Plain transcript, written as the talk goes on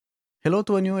Hello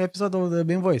to a new episode of the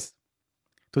Beam Voice.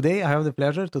 Today I have the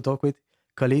pleasure to talk with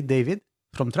Khalid David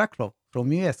from TrackFlow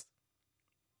from US.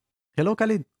 Hello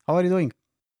Khalid, how are you doing?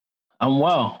 I'm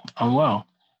well. I'm well.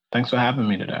 Thanks for having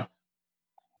me today.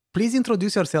 Please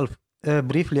introduce yourself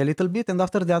briefly a little bit and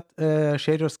after that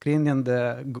share your screen and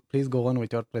please go on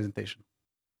with your presentation.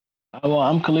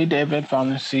 I'm Khalid David,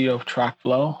 founder and CEO of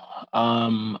TrackFlow.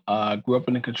 Grew up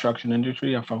in the construction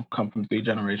industry. Come from three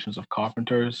generations of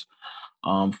carpenters.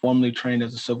 Formerly trained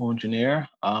as a civil engineer.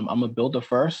 I'm a builder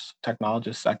first,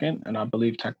 technologist second, and I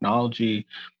believe technology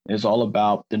is all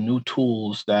about the new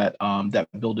tools that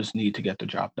builders need to get the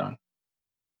job done.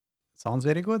 Sounds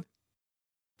very good.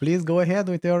 Please go ahead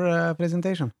with your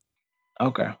presentation.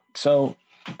 Okay, so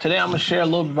today I'm gonna share a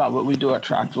little bit about what we do at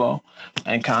TrackFlow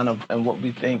and what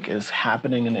we think is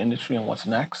happening in the industry and what's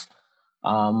next.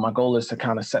 My goal is to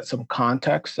kind of set some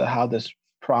context to how this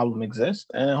problem exists,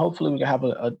 and hopefully we can have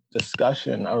a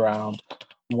discussion around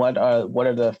what are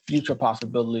the future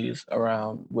possibilities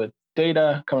around with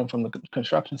data coming from the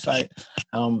construction site,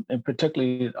 and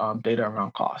particularly data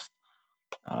around cost.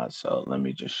 So let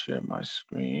me just share my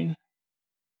screen.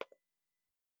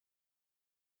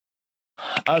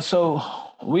 So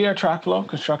we are TrackFlow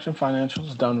Construction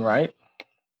Financials done right.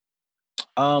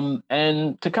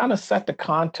 And to kind of set the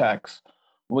context,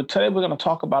 today we're going to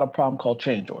talk about a problem called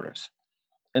change orders.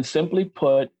 And simply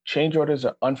put, change orders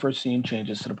are unforeseen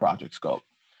changes to the project scope.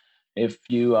 If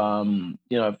you're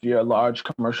a large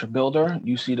commercial builder,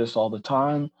 you see this all the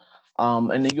time.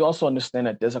 And then you also understand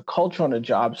that there's a culture on a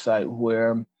job site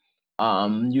where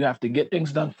you have to get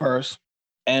things done first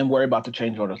and worry about the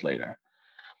change orders later.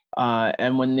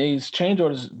 And when these change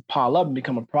orders pile up and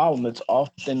become a problem, it's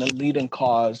often a leading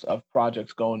cause of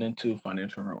projects going into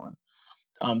financial ruin.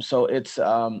 So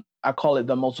I call it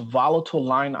the most volatile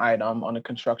line item on a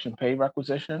construction pay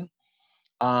requisition.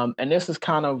 And this is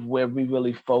kind of where we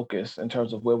really focus in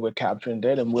terms of where we're capturing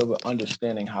data and where we're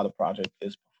understanding how the project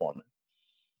is performing.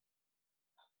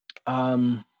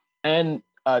 And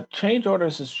change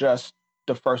orders is just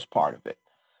the first part of it.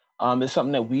 It's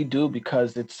something that we do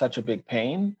because it's such a big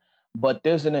pain, but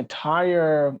there's an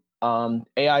entire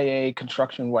AIA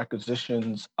construction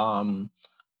requisitions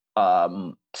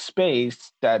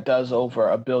space that does over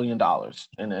 $1 billion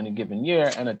in any given year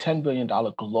and a $10 billion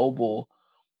global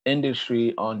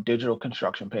industry on digital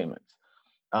construction payments.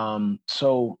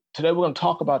 So today we're going to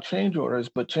talk about change orders,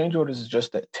 but change orders is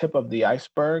just the tip of the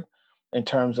iceberg in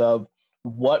terms of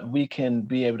what we can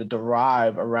be able to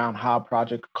derive around how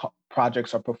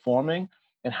projects are performing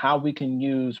and how we can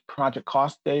use project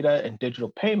cost data and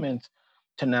digital payments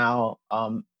to now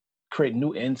create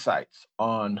new insights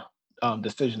on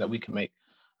decisions that we can make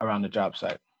around the job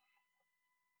site.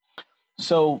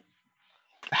 So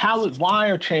why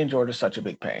are change orders such a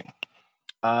big pain?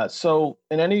 So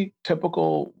in any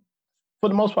typical, for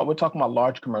the most part, we're talking about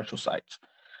large commercial sites.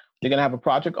 You're going to have a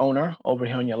project owner over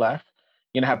here on your left.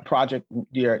 You're going to have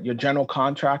your general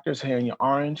contractors here in your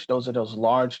orange. Those are those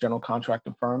large general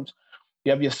contracting firms.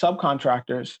 You have your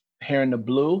subcontractors here in the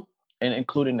blue, and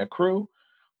including the crew.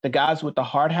 The guys with the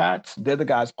hard hats, they're the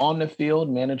guys on the field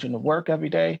managing the work every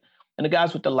day. And the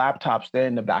guys with the laptops, they're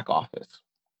in the back office.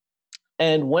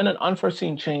 And when an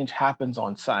unforeseen change happens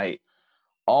on site,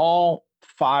 all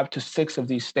 5 to 6 of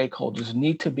these stakeholders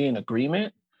need to be in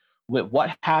agreement with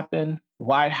what happened,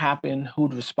 why it happened,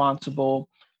 who's responsible,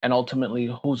 and ultimately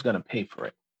who's going to pay for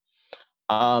it.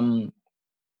 And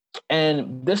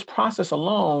this process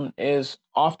alone is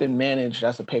often managed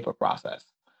as a paper process.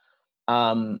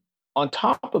 On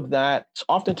top of that,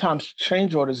 oftentimes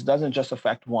change orders doesn't just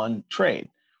affect one trade.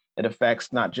 It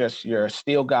affects not just your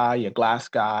steel guy, your glass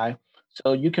guy.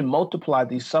 So you can multiply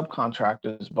these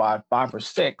subcontractors by 5 or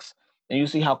 6, and you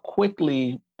see how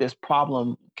quickly this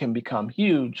problem can become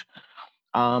huge.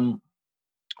 On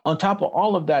top of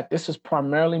all of that, this is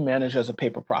primarily managed as a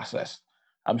paper process.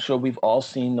 I'm sure we've all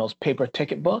seen those paper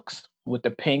ticket books with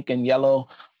the pink and yellow,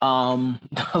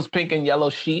 those pink and yellow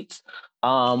sheets,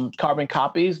 carbon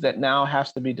copies that now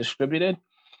has to be distributed.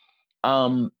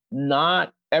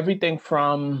 Not everything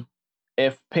from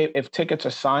if tickets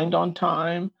are signed on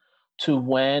time to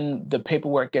when the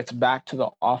paperwork gets back to the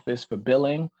office for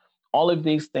billing, all of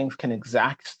these things can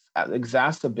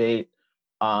exacerbate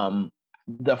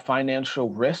the financial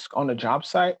risk on the job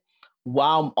site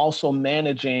while also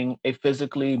managing a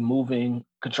physically moving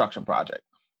construction project.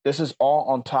 This is all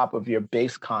on top of your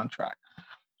base contract.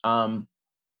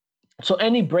 So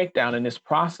any breakdown in this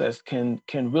process can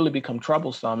really become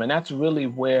troublesome, and that's really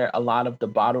where a lot of the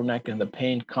bottleneck and the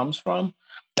pain comes from.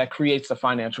 That creates the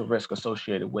financial risk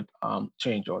associated with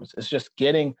change orders. It's just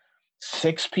getting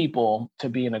 6 people to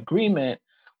be in agreement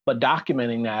but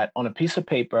documenting that on a piece of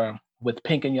paper with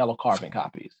pink and yellow carbon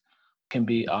copies can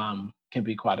be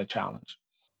quite a challenge.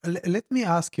 Let me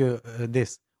ask you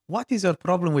this. What is your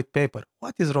problem with paper?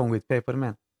 What is wrong with paper,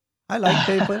 man? I like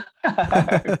paper.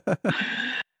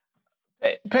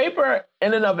 Paper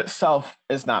in and of itself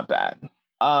is not bad.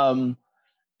 Um,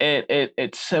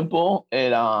 it's simple.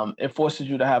 It forces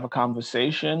you to have a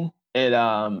conversation. It's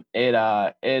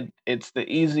the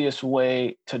easiest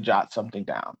way to jot something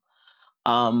down.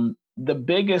 The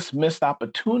biggest missed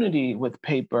opportunity with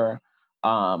paper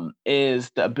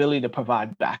is the ability to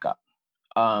provide backup.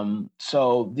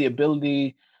 So the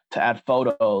ability to add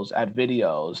photos, add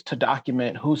videos, to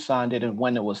document who signed it and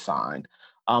when it was signed,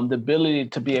 the ability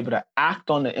to be able to act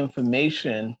on the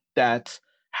information that's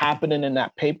happening in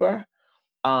that paper,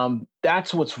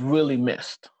 that's what's really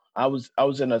missed. I was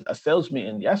in a sales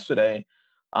meeting yesterday,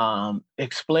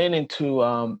 explaining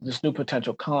to this new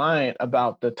potential client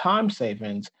about the time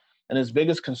savings, and his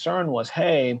biggest concern was,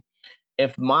 hey,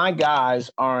 if my guys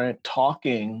aren't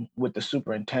talking with the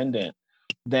superintendent,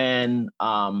 then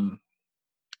I'm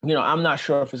not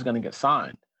sure if it's going to get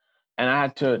signed. And I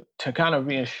had to kind of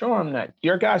reassure him that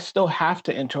your guys still have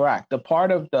to interact. The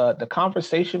part of the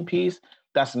conversation piece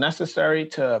that's necessary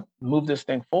to move this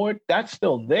thing forward, that's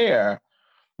still there.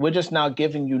 We're just now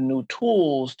giving you new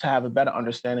tools to have a better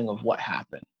understanding of what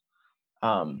happened.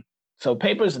 Um, so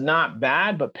paper's not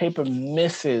bad, but paper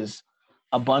misses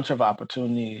a bunch of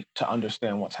opportunity to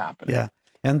understand what's happening. Yeah,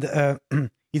 and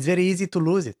it's very easy to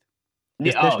lose it.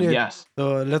 Yeah, oh Especially, yes.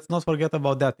 so let's not forget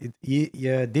about that.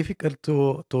 Yeah, difficult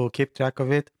to keep track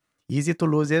of it, easy to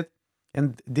lose it,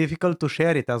 and difficult to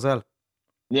share it as well,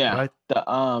 Yeah. right?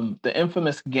 The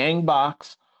infamous gang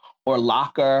box or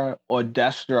locker or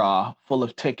desk drawer full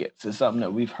of tickets is something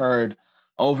that we've heard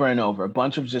over and over. A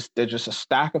bunch of they're just a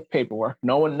stack of paperwork.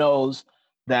 No one knows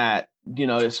that,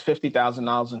 there's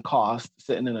 $50,000 in cost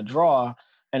sitting in a drawer.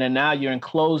 And then now you're in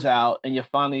closeout and you're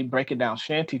finally breaking down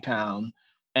Shantytown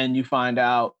and you find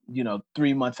out,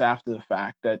 3 months after the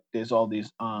fact that there's all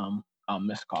these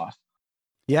missed costs.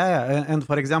 Yeah. And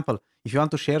for example, if you want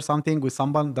to share something with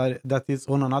someone that is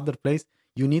on another place,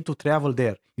 you need to travel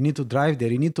there, you need to drive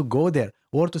there, you need to go there,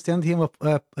 or to send him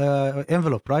a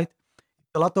envelope, right?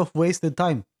 A lot of wasted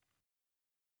time.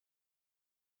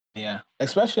 Yeah,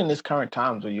 especially in these current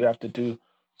times where you have to do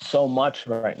so much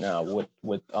right now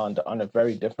with under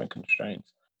very different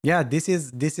constraints. Yeah, this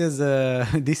is this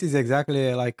is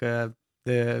exactly like the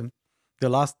the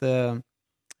last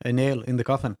nail in the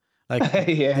coffin. Like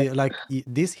Yeah,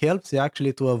 this helps you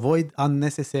actually to avoid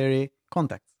unnecessary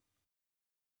contacts.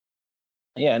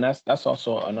 yeah, and that's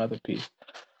also another piece.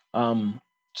 Um,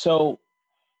 so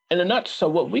so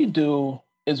what we do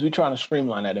is we try to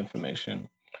streamline that information.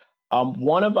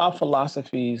 One of our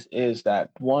philosophies is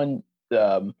that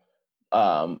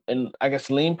um, and I guess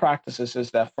lean practices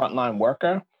is that frontline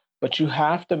worker, but you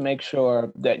have to make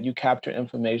sure that you capture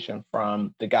information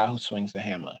from the guy who swings the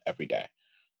hammer every day,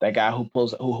 that guy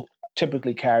who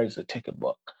typically carries the ticket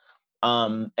book.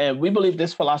 And we believe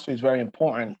this philosophy is very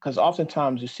important because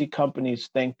oftentimes you see companies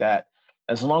think that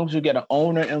as long as you get an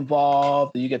owner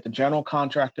involved, you get the general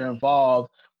contractor involved,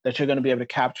 that you're going to be able to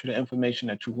capture the information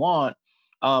that you want.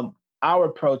 Our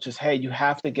approach is, hey, you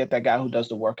have to get that guy who does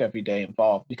the work every day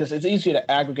involved because it's easier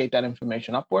to aggregate that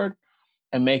information upward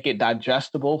and make it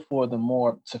digestible for the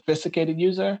more sophisticated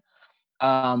user.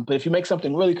 But if you make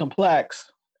something really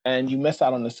complex and you miss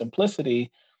out on the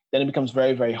simplicity, then it becomes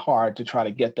very, very hard to try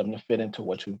to get them to fit into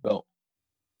what you've built.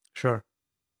 Sure,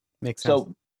 makes sense.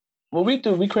 So what we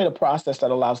do, we create a process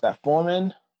that allows that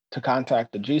foreman to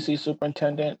contact the GC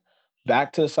superintendent,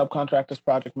 back to the subcontractor's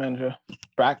project manager,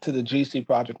 back to the GC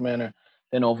project manager,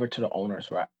 then over to the owner's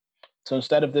rep. So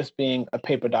instead of this being a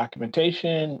paper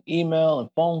documentation, email, and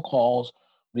phone calls,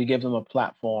 we give them a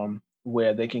platform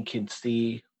where they can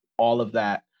see all of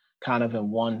that kind of in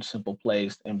one simple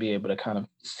place and be able to kind of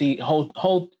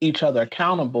hold each other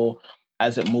accountable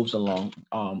as it moves along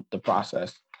the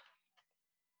process.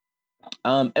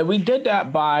 And we did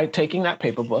that by taking that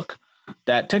paper book,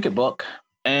 that ticket book,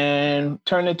 and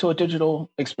turn it into a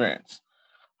digital experience.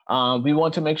 We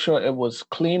want to make sure it was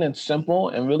clean and simple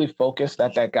and really focused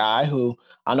at that guy who,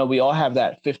 I know we all have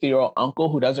that 50-year-old uncle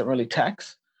who doesn't really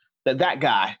text, that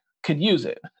guy could use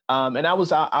it. And that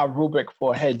was our rubric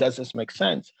for, hey, does this make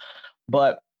sense?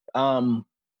 But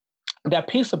that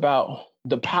piece about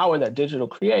the power that digital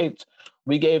creates,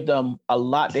 we gave them a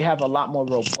lot. They have a lot more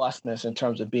robustness in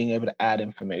terms of being able to add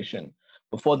information.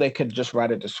 Before they could just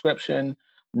write a description,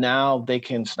 now they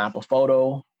can snap a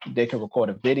photo, they can record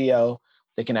a video,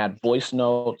 they can add voice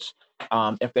notes.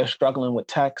 If they're struggling with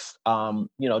text,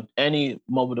 any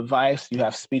mobile device, you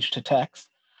have speech to text.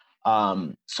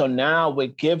 So now we're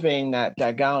giving that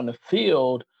guy on the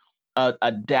field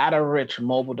a data-rich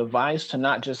mobile device to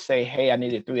not just say, hey, I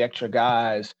needed 3 extra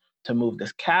guys to move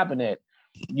this cabinet.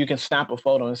 You can snap a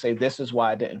photo and say, this is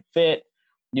why it didn't fit.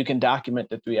 You can document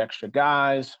the 3 extra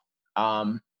guys.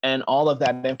 And all of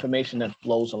that information that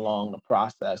flows along the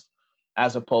process,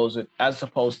 as opposed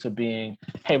to being,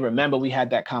 hey, remember we had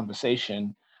that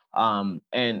conversation, and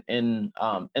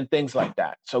things like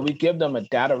that. So we give them a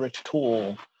data-rich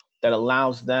tool that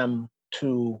allows them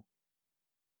to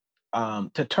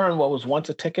turn what was once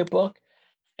a ticket book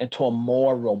into a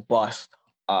more robust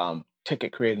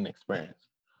ticket creating experience.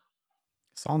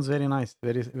 Sounds very nice.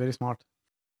 Very, very smart.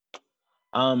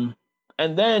 And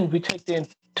then we take the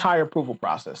entire approval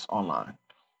process online.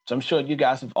 So I'm sure you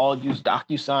guys have all used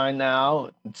DocuSign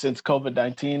now since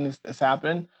COVID-19 has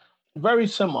happened. Very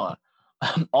similar.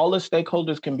 All the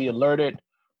stakeholders can be alerted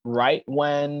right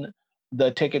when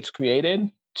the ticket's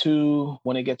created to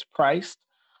when it gets priced.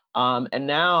 And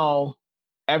now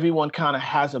everyone kind of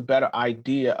has a better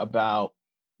idea about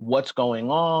what's going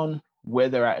on, where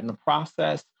they're at in the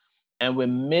process, and we're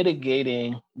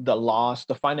mitigating the loss,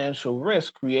 the financial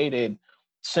risk created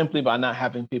simply by not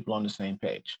having people on the same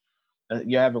page.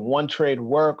 You're having one trade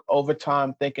work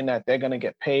overtime thinking that they're going to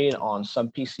get paid on some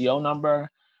PCO number,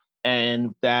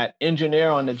 and that engineer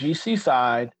on the GC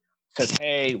side says,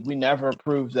 hey, we never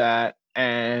approved that,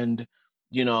 and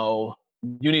you know,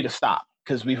 you need to stop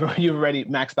because you've already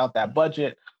maxed out that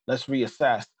budget. Let's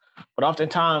reassess. But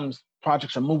oftentimes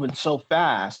projects are moving so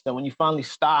fast that when you finally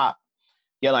stop,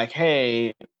 you're like,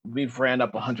 hey, we've ran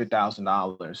up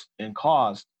 $100,000 in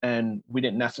cost and we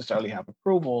didn't necessarily have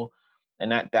approval.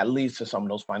 And that leads to some of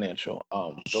those financial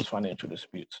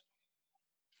disputes.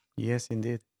 Yes,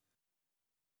 indeed.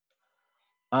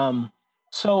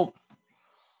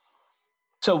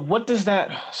 So what does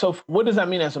that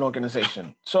mean as an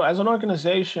organization? So as an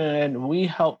organization, we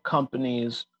help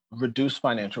companies reduce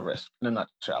financial risk in a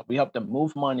nutshell. We help them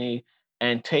move money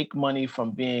and take money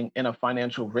from being in a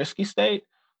financial risky state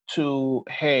to,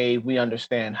 hey, we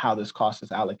understand how this cost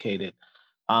is allocated.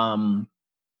 Um,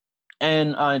 and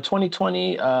in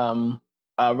 2020,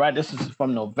 right, this is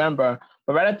from November,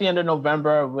 but right at the end of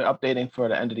November, we're updating for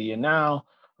the end of the year now.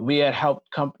 We had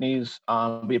helped companies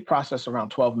be processed around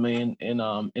 12 million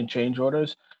in change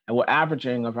orders, and we're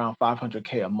averaging around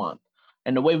 500K a month.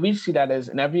 And the way we see that is,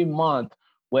 in every month,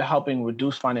 we're helping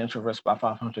reduce financial risk by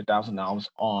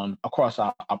 $500,000 across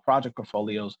our project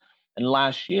portfolios. And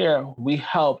last year, we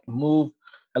helped move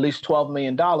at least $12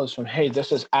 million from, hey,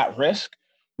 this is at risk,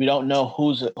 we don't know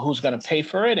who's going to pay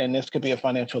for it, and this could be a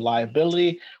financial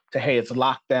liability, to, hey, it's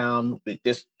locked down.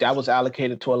 That was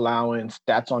allocated to allowance.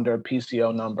 That's under a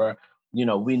PCO number.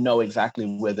 We know exactly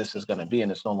where this is going to be,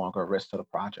 and it's no longer a risk to the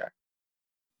project.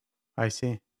 I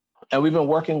see. And we've been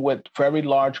working with very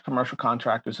large commercial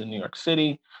contractors in New York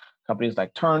City, companies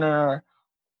like Turner,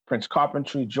 Prince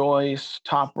Carpentry, Joyce,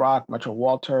 Top Rock, Metro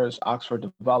Walters,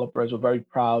 Oxford Developers. We're very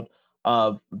proud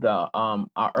of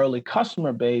our early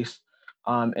customer base.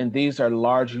 And these are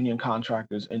large union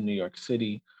contractors in New York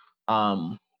City.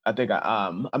 I think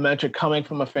I mentioned coming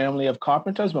from a family of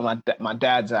carpenters, but my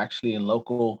dad's actually in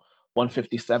local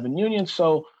 157 union.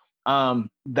 So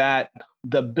that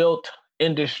the built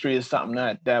industry is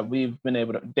something that we've been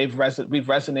able to, we've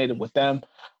resonated with them.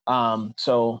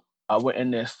 So we're in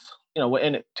this, we're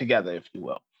in it together, if you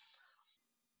will.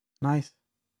 Nice.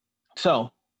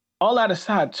 So all that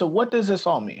aside, so what does this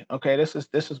all mean? Okay, this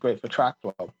is great for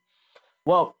TrackFlow.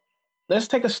 Well, let's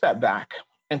take a step back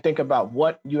and think about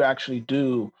what you actually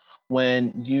do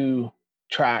when you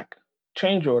track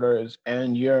change orders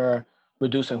and you're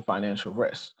reducing financial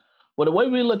risk. Well, the way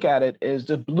we look at it is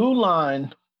the blue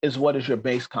line is what is your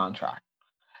base contract.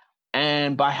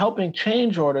 And by helping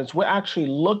change orders, we're actually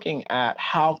looking at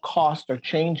how costs are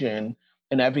changing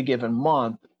in every given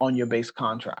month on your base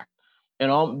contract.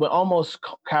 And we're almost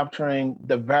capturing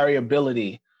the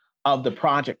variability of the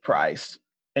project price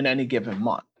in any given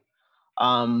month.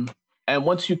 And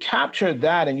once you capture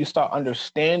that and you start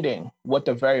understanding what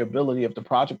the variability of the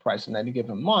project price in any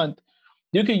given month,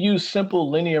 you can use simple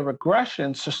linear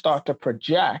regressions to start to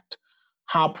project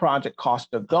how project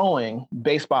costs are going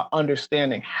based by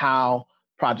understanding how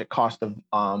project cost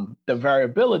of the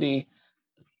variability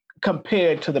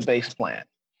compared to the base plan.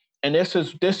 And this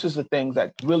is the thing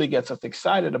that really gets us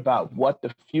excited about what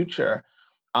the future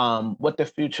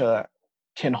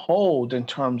can hold in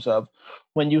terms of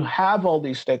when you have all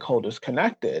these stakeholders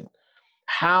connected,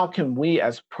 how can we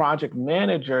as project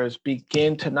managers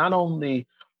begin to not only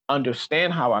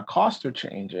understand how our costs are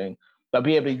changing, but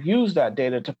be able to use that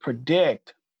data to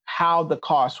predict how the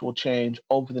costs will change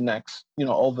over the next,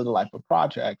 over the life of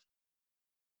projects.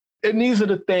 And these are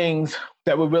the things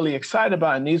that we're really excited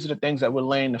about, and these are the things that we're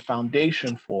laying the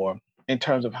foundation for in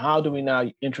terms of how do we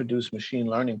now introduce machine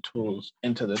learning tools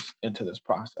into this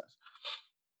process.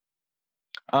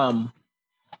 Um,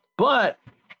 but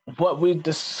what we've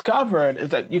discovered is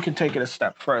that you can take it a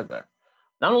step further.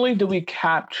 Not only do we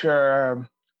capture,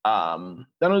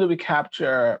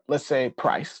 let's say,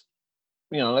 price.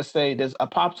 Let's say there's a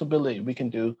possibility we can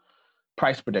do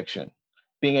price prediction,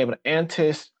 being able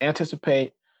to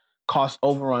anticipate cost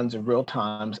overruns in real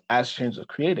time as changes are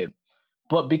created.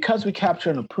 But because we capture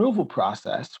an approval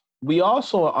process, we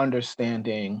also are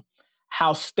understanding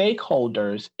how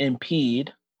stakeholders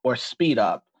impede or speed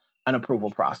up an approval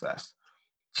process.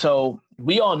 So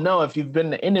we all know, if you've been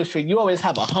in the industry, you always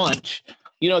have a hunch.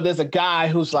 There's a guy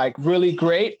who's like really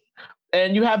great,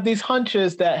 and you have these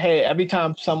hunches that, hey, every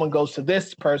time someone goes to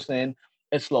this person,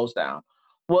 it slows down.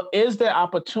 Well, is there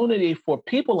opportunity for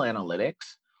people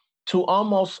analytics to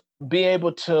almost be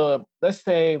able to, let's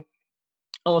say,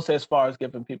 I won't say as far as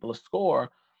giving people a score,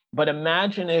 but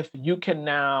imagine if you can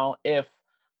now, if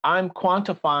I'm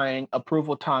quantifying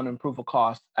approval time and approval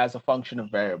cost as a function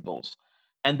of variables,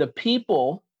 and the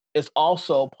people is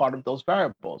also part of those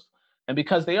variables. And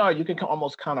because they are, you can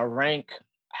almost kind of rank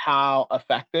how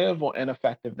effective or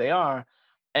ineffective they are.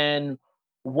 And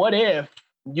what if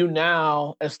you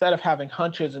now, instead of having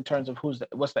hunches in terms of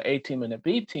what's the A team and the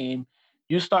B team,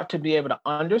 you start to be able to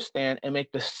understand and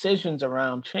make decisions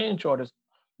around change orders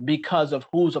because of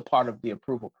who's a part of the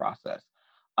approval process.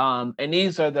 And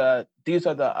these are the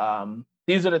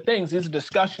things, these are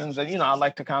discussions that I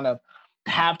like to kind of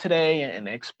have today and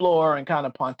explore and kind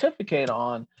of pontificate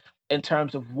on, in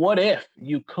terms of what if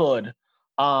you could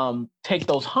take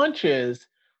those hunches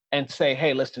and say,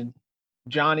 hey, listen,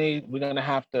 Johnny, we're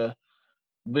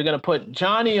gonna put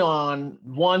Johnny on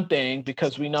one thing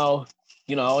because we know,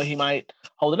 he might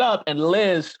hold it up, and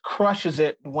Liz crushes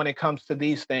it when it comes to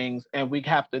these things, and we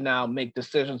have to now make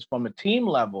decisions from a team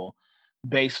level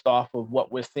based off of what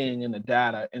we're seeing in the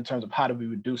data in terms of how do we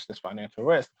reduce this financial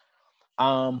risk.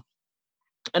 Um,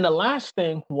 and the last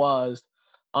thing was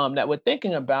that we're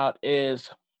thinking about is,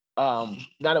 now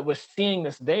that we're seeing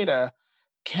this data,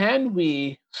 can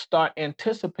we start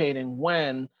anticipating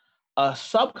when a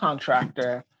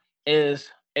subcontractor is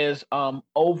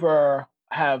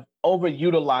have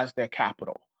overutilized their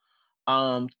capital?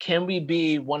 Can we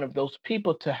be one of those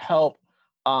people to help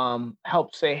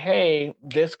say, hey,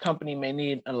 this company may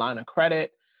need a line of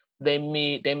credit, they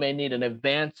may need an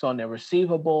advance on their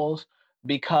receivables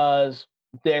because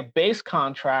their base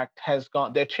contract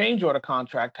their change order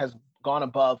contract has gone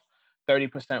above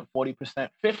 30%, 40%,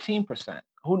 15%.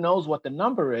 Who knows what the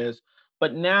number is?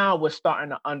 But now we're starting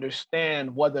to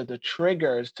understand whether the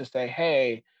triggers to say,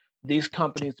 hey, these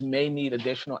companies may need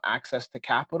additional access to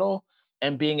capital,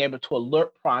 and being able to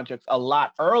alert projects a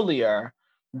lot earlier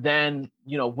than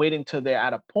waiting till they're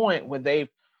at a point where they've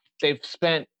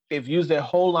used their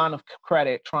whole line of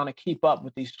credit trying to keep up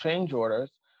with these change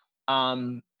orders,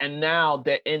 and now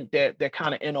they're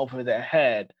kind of in over their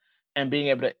head, and be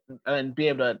able to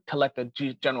let the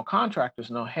general contractors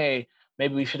know, hey,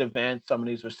 maybe we should advance some of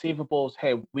these receivables.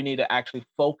 Hey, we need to actually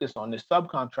focus on this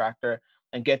subcontractor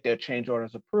and get their change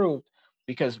orders approved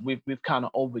because we've kind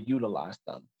of overutilized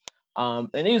them.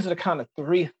 And these are the kind of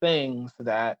three things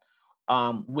that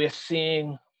we're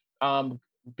seeing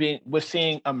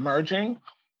emerging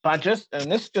and this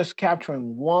is just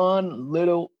capturing one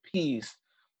little piece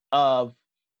of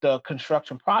the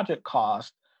construction project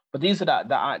cost. But these are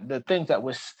the things that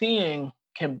we're seeing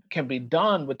can be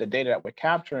done with the data that we're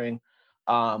capturing,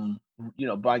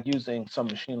 by using some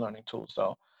machine learning tools.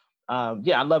 So,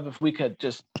 I'd love if we could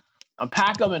just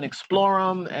unpack them and explore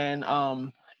them,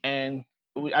 and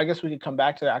I guess we could come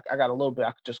back to that. I got a little bit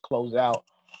I could just close out,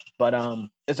 but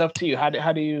it's up to you. How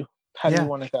do you Yeah.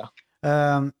 want to go?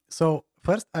 So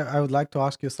first, I would like to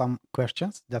ask you some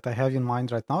questions that I have in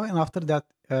mind right now, and after that,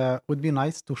 would be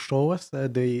nice to show us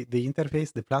the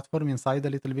interface, the platform inside a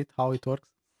little bit, how it works.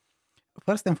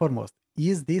 First and foremost,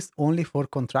 is this only for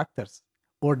contractors,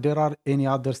 or there are any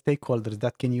other stakeholders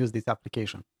that can use this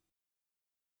application?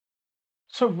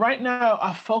 So right now,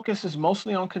 our focus is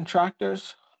mostly on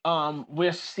contractors.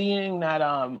 We're seeing that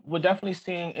we're definitely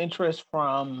seeing interest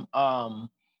from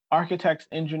architects,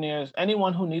 engineers,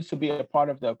 anyone who needs to be a part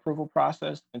of the approval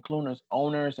process, including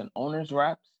owners and owners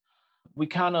reps. We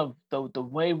kind of the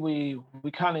way we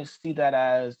kind of see that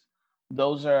as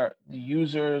those are the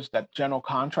users that general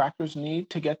contractors need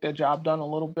to get their job done a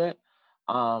little bit.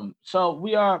 So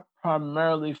we are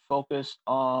primarily focused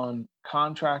on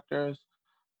contractors,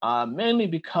 mainly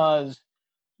because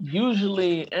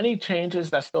usually any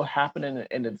changes that still happen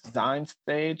in the design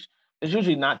stage, it's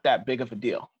usually not that big of a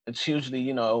deal. It's usually,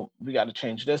 we got to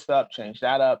change this up, change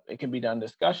that up. It can be done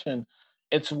discussion.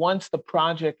 It's once the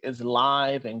project is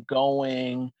live and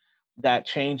going that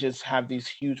changes have these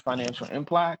huge financial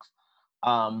impacts.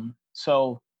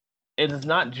 So it is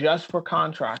not just for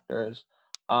contractors.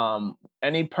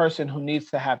 Any person who needs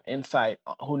to have insight,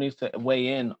 who needs to weigh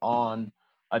in on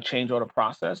a change order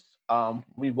process,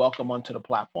 we welcome onto the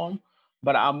platform.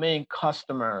 But our main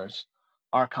customers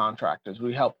are contractors.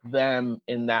 We help them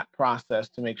in that process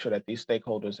to make sure that these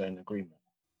stakeholders are in agreement.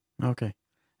 Okay,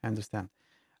 I understand.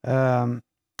 Um,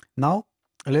 Now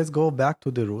let's go back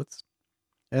to the roots.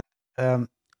 And,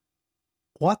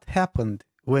 what happened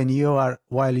while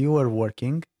you were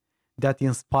working that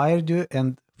inspired you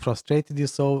and frustrated you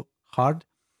so hard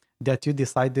that you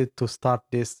decided to start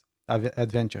this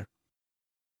adventure?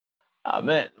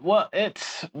 Man, well,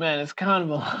 it's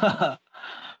kind of a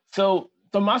so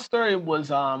my story was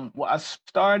well,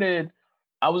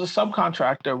 I was a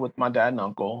subcontractor with my dad and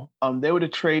uncle. They were the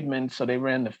tradesmen, so they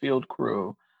ran the field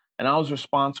crew, and I was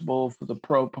responsible for the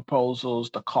proposals,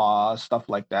 the cost, stuff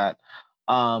like that.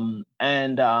 And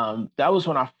that was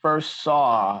when I first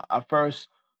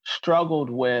struggled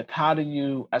with how do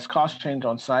you, as costs change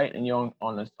on site and you're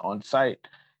on site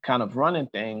kind of running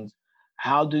things,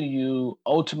 how do you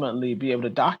ultimately be able to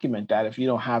document that if you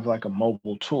don't have like a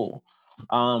mobile tool?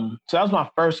 So that was my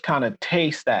first kind of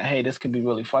taste that, hey, this can be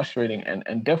really frustrating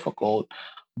and difficult.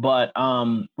 But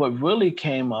what really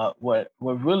came up, what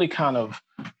really kind of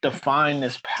defined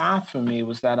this path for me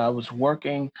was that I was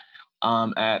working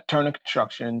at Turner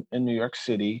Construction in New York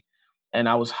City, and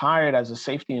I was hired as a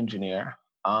safety engineer.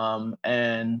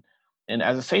 And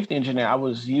as a safety engineer, I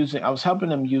was helping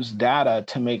them use data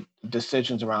to make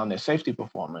decisions around their safety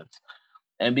performance.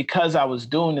 And because I was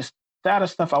doing this data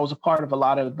stuff, I was a part of a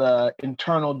lot of the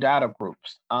internal data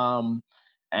groups. And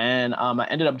I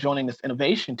ended up joining this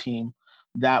innovation team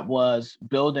that was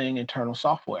building internal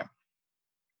software.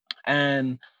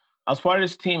 And I was part of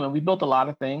this team, and we built a lot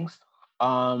of things.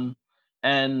 Um,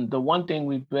 and the one thing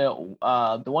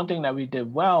that we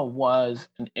did well was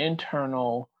an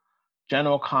internal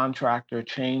general contractor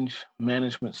change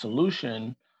management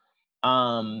solution.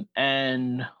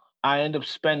 And I ended up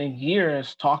spending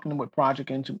years talking with project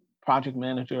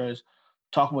managers,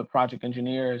 talking with project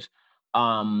engineers.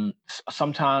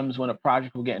 Sometimes when a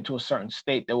project will get into a certain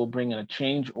state, they will bring in a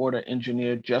change order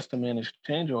engineer just to manage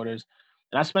change orders.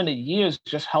 And I spent years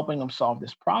just helping them solve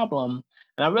this problem.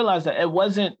 And I realized that it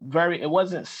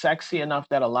wasn't sexy enough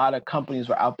that a lot of companies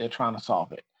were out there trying to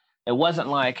solve it. It wasn't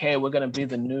like, hey, we're going to be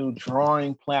the new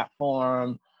drawing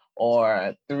platform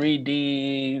or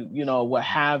 3D, what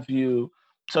have you.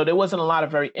 So there wasn't a lot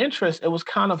of very interest. It was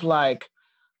kind of like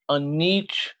a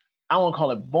niche. I won't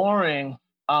call it boring.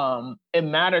 It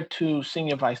mattered to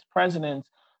senior vice presidents,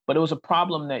 but it was a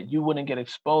problem that you wouldn't get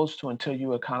exposed to until you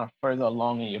were kind of further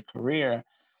along in your career.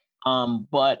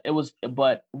 But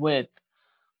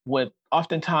with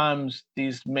oftentimes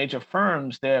these major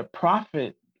firms, their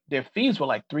fees were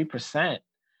like 3%,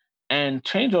 and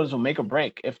change orders will make or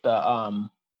break if the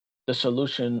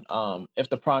solution, if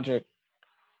the project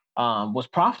was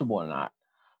profitable or not.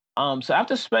 So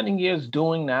after spending years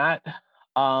doing that,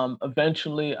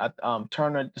 eventually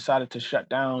Turner decided to shut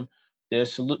down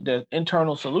their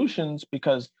internal solutions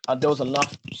because there was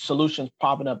enough solutions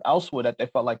popping up elsewhere that they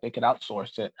felt like they could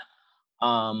outsource it.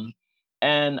 Um,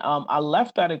 and I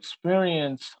left that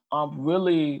experience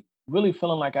really, really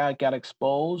feeling like I got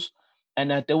exposed and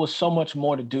that there was so much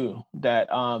more to do, that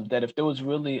if there was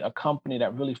really a company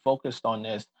that really focused on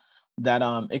this, that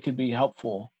it could be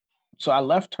helpful. So I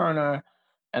left Turner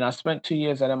and I spent 2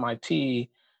 years at MIT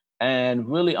and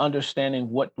really understanding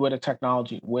what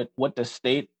the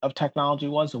state of technology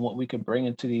was and what we could bring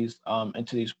into these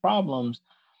problems.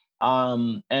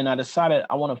 And I decided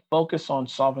I want to focus on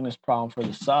solving this problem for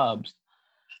the subs.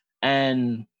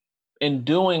 And in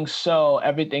doing so,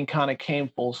 everything kind of came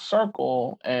full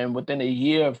circle. And within a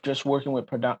year of just working with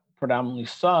predominantly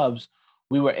subs,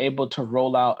 we were able to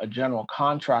roll out a general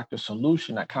contractor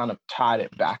solution that kind of tied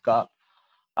it back up.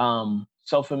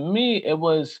 So for me, it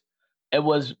was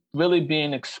really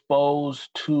being exposed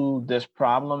to this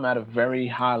problem at a very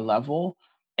high level,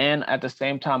 and at the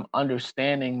same time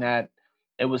understanding that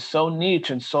it was so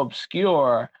niche and so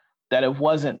obscure that it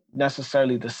wasn't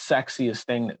necessarily the sexiest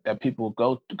thing that people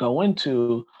go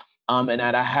into, and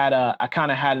that I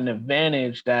kind of had an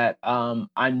advantage that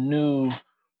I knew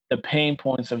the pain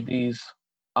points of these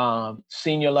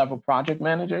senior level project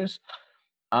managers,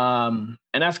 and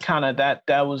that's kind of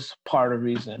that was part of the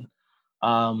reason.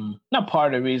 Not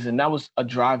part of the reason, that was a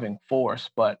driving force,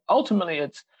 but ultimately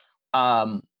it's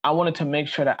I wanted to make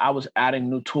sure that I was adding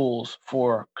new tools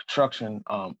for construction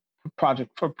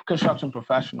project for construction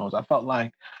professionals. I felt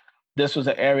like this was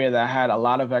an area that had a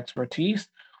lot of expertise,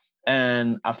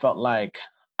 and I felt like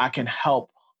I can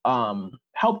help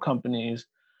companies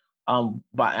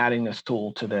by adding this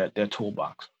tool to their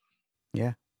toolbox.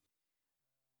 Yeah.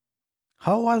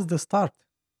 How was the start?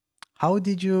 How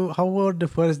were the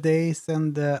first days,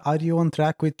 and are you on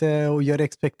track with your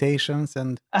expectations?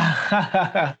 And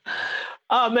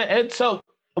Oh man, and so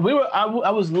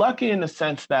I was lucky in the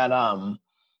sense that and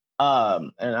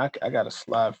I got a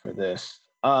slide for this.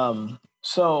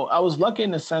 So I was lucky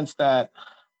in the sense that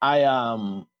I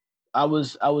um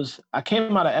I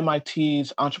came out of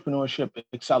MIT's entrepreneurship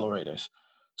accelerators.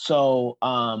 So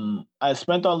I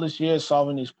spent all this years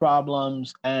solving these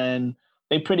problems, and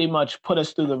they pretty much put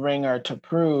us through the ringer to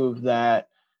prove that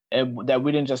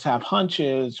we didn't just have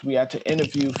hunches. We had to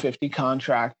interview 50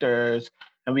 contractors,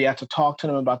 and we had to talk to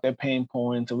them about their pain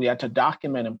points, and we had to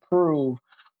document and prove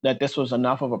that this was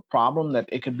enough of a problem that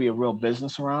it could be a real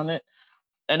business around it.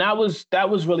 And that was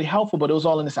really helpful, but it was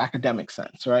all in this academic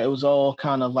sense, right? It was all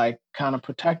kind of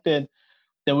protected.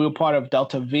 Then we were part of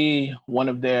Delta V, one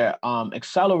of their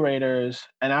accelerators.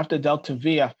 And after Delta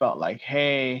V, I felt like,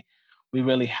 hey, we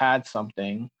really had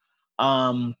something.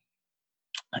 Um,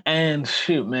 and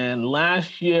shoot, man,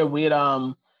 last year we had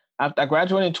after I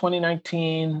graduated in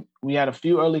 2019, we had a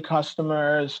few early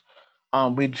customers.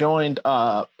 We joined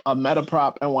a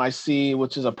Metaprop NYC,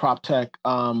 which is a prop tech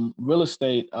real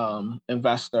estate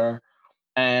investor,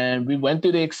 and we went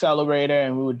through the accelerator,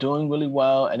 and we were doing really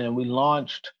well. And then we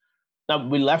launched. No,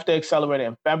 we left the accelerator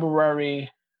in February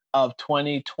of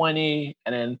 2020,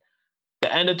 and then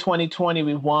the end of 2020,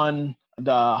 we won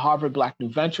the Harvard Black New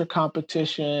Venture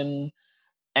competition,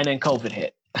 and then COVID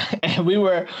hit. And we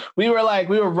were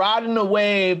riding the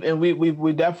wave, and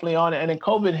we definitely on it. And then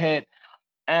COVID hit,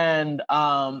 and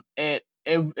it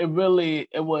really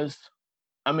it was,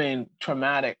 I mean,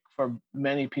 traumatic for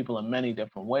many people in many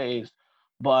different ways.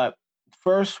 But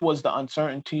first was the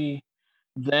uncertainty.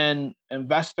 Then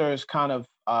investors kind of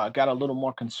got a little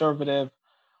more conservative,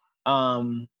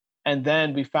 um, and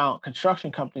then we found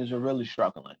construction companies were really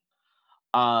struggling.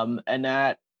 And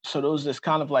that so there was this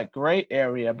kind of like gray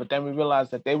area, but then we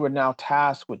realized that they were now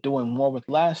tasked with doing more with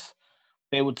less.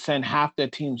 They would send half their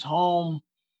teams home,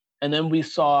 and then we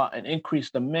saw an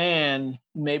increased demand,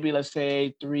 maybe let's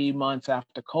say 3 months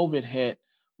after COVID hit.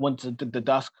 Once the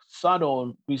dust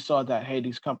settled, we saw that, hey,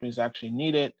 these companies actually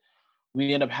need it.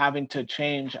 We end up having to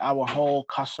change our whole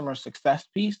customer success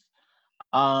piece.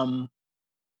 Um,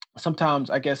 Sometimes,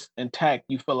 I guess, in tech,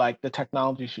 you feel like the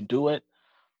technology should do it.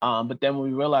 But then when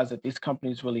we realized that these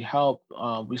companies really help,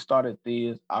 we started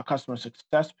our customer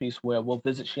success piece where we'll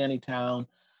visit Shantytown,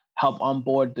 help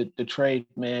onboard the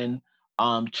tradesmen,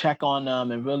 check on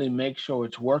them, and really make sure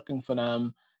it's working for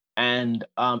them. And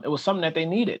it was something that they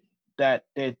needed. That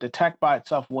the tech by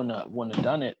itself wouldn't have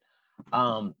done it.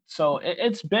 So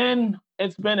it's been,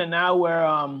 and now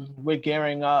we're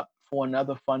gearing up for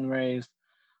another fundraise.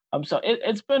 So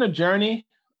it's been a journey.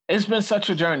 It's been such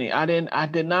a journey. I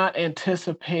did not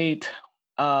anticipate.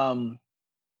 Um,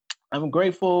 I'm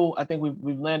grateful. I think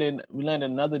we landed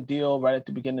another deal right at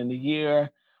the beginning of the year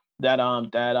that's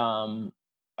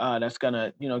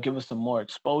gonna give us some more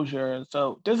exposure.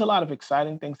 So there's a lot of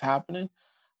exciting things happening.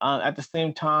 At the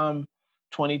same time,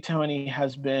 2020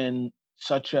 has been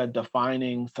such a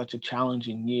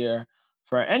challenging year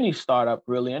for any startup,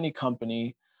 really any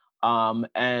company.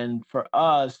 And for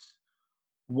us,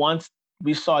 once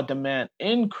we saw demand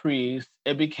increase,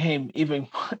 it became even,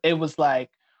 it was like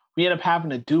we ended up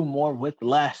having to do more with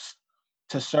less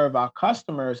to serve our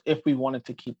customers if we wanted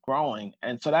to keep growing.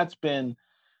 And so it's been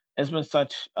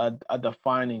such a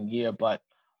defining year. But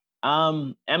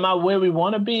am I where we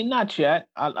want to be? Not yet.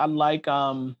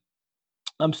 I'm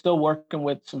still working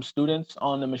with some students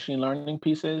on the machine learning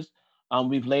pieces.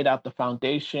 We've laid out the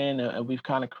foundation, and we've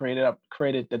kind of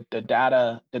created the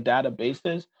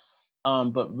databases,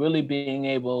 but really being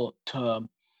able to,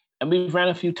 and we've ran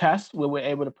a few tests where we're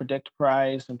able to predict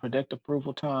price and predict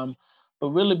approval time, but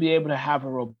really be able to have a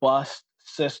robust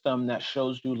system that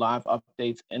shows you live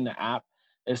updates in the app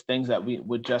is things that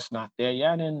we're just not there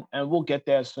yet. And we'll get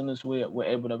there as soon as we're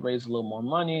able to raise a little more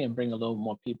money and bring a little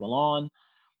more people on.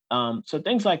 So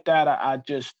things like that,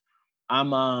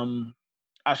 I'm,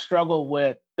 I struggle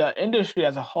with the industry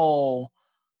as a whole,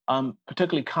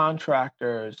 particularly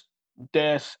contractors.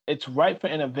 It's ripe for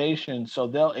innovation, so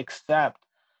they'll accept,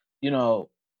 you know,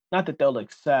 not that they'll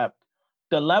accept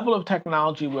the level of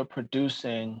technology we're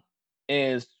producing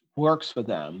is works for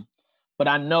them, but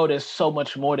I know there's so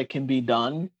much more that can be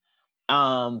done.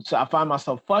 So I find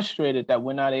myself frustrated that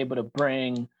we're not able to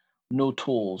bring new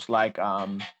tools. Like a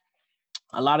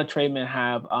lot of tradesmen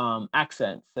have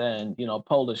accents, and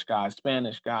Polish guys,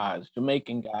 Spanish guys,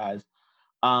 Jamaican guys,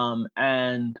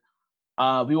 and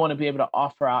we want to be able to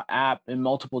offer our app in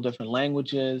multiple different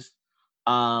languages.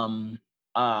 Um,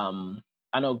 um,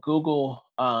 I know Google.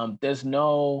 There's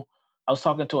no. I was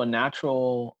talking to a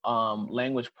natural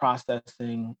language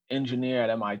processing engineer at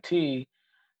MIT,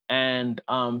 and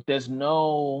there's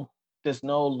no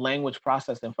language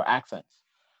processing for accents.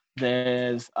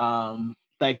 There's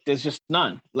just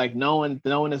none. Like no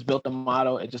one has built a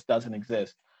model. It just doesn't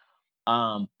exist.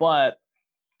 But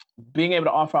being able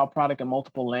to offer our product in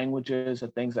multiple languages are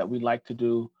things that we like to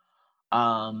do.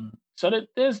 So that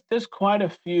there's quite a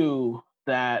few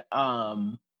that I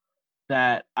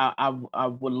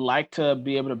would like to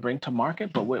be able to bring to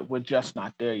market, but we're just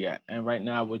not there yet. And right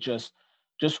now we're just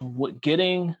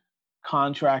getting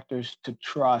contractors to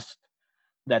trust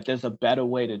that there's a better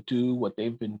way to do what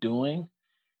they've been doing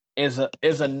is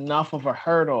enough of a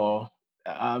hurdle.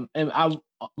 And I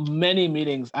Many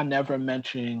meetings I never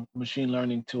mention machine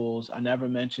learning tools. I never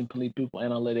mention police people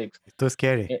analytics. It's too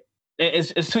scary.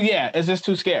 It's too, yeah, it's just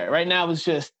too scary. Right now it's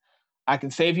just I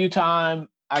can save you time,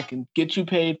 I can get you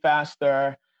paid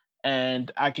faster,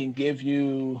 and I can give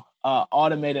you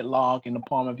automated log in the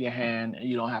palm of your hand, and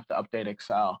you don't have to update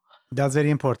Excel. That's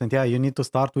very important. Yeah, you need to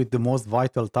start with the most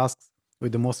vital tasks,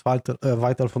 with the most vital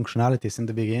functionalities in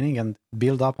the beginning, and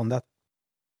build up on that.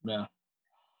 Yeah.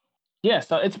 Yeah,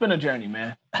 so it's been a journey,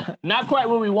 man. Not quite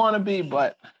where we want to be,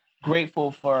 but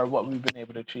grateful for what we've been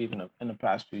able to achieve in the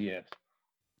past few years.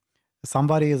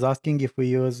 Somebody is asking if we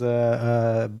use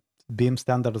Beam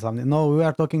standard or something. No, we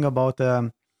are talking about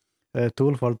a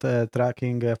tool for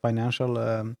tracking financial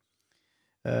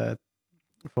uh,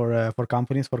 for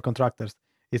companies, for contractors.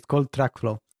 It's called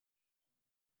TrackFlow.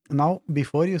 Now,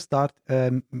 before you start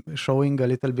showing a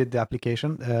little bit the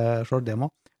application, short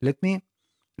demo, let me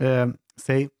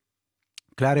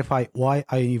clarify why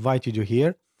I invited you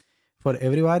here. For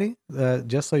everybody,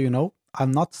 just so you know,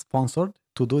 I'm not sponsored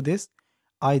to do this.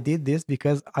 I did this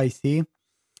because I see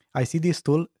this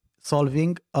tool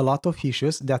solving a lot of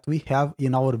issues that we have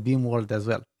in our Beam world as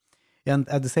well, and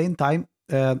at the same time,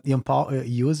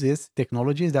 uses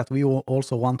technologies that we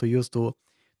also want to use to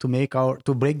break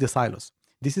the silos.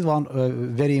 This is one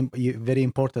very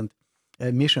important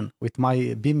mission with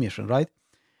my Beam mission, right?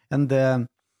 And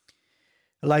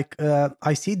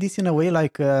I see this in a way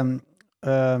like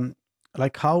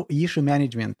how issue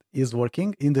management is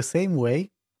working in the same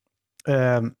way.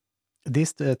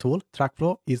 This tool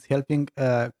TrackFlow is helping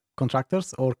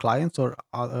contractors or clients or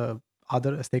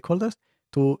other stakeholders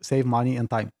to save money and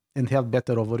time and have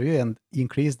better overview and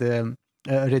reduce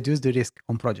the risk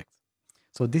on projects.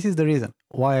 So this is the reason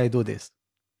why I do this.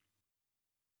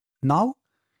 Now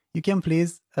you can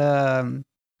please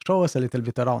show us a little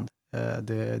bit around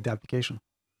the application.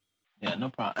 Yeah, no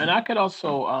problem. And I could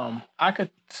also I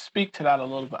could speak to that a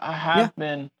little bit. I Yeah. have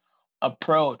been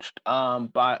approached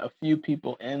by a few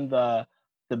people in the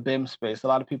BIM space. A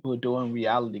lot of people who are doing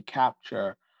reality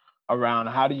capture around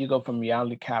how do you go from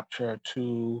reality capture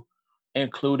to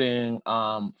including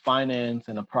finance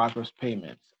and the progress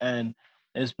payments. And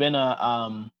it's been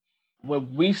a where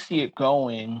we see it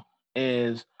going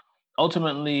is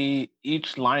ultimately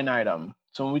each line item.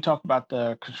 So when we talk about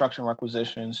the construction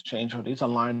requisitions, change order, these are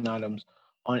line items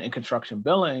on in construction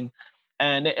billing.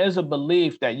 And there is a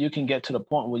belief that you can get to the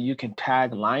point where you can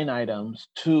tag line items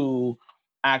to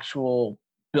actual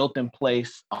built in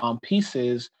place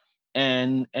pieces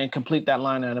and complete that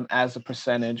line item as a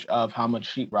percentage of how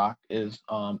much sheetrock is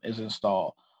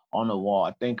installed on the wall.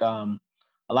 I think a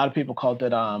lot of people called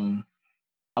it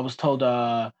I was told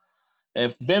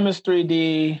if BIM is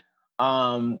 3D,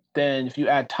 then if you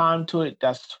add time to it,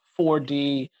 that's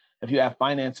 4D. If you add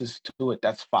finances to it,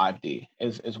 that's 5D.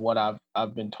 Is what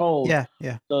I've been told. Yeah.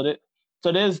 So that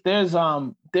so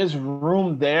there's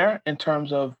room there in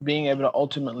terms of being able to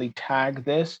ultimately tag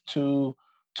this to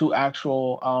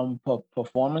actual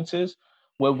performances.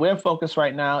 Where we're focused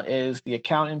right now is the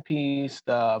accounting piece,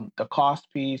 the cost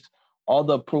piece, all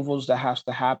the approvals that has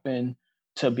to happen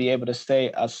to be able to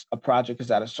say a project is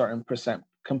at a certain percent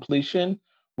completion,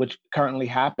 which currently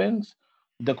happens.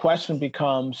 The question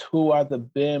becomes who are the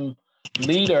BIM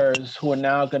leaders who are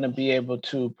now going to be able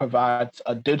to provide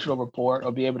a digital report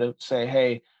or be able to say,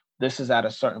 hey, this is at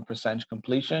a certain percentage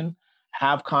completion,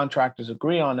 have contractors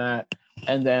agree on that,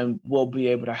 and then we'll be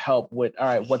able to help with, all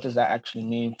right, what does that actually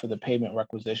mean for the payment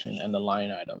requisition and the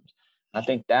line items? I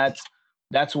think that's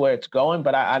where it's going.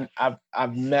 But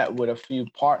I've met with a few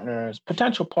partners,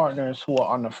 potential partners who are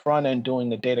on the front end doing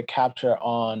the data capture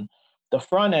on the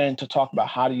front end to talk about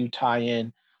how do you tie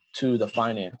in to the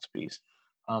finance piece.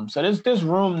 So there's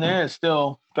room there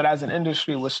still, but as an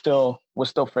industry, we're still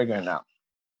figuring it out.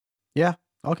 Yeah.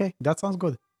 Okay, that sounds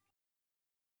good.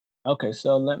 Okay,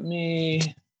 so let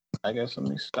me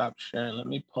stop sharing. Let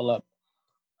me pull up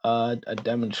a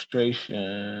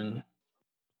demonstration.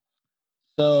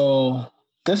 So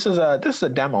this is a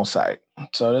demo site.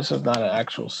 So this is not an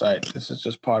actual site. This is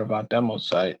just part of our demo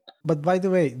site. But by the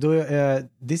way,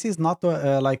 this is not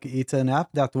like it's an app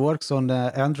that works on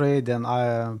Android and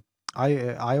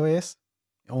iOS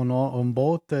on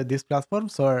both these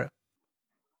platforms, or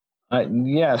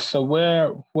Yeah, so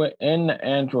we're in the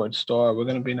Android store. We're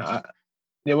gonna be in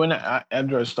we're in the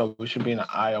Android store. We should be in the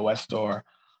iOS store.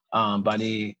 By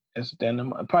the it's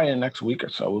then probably in the next week or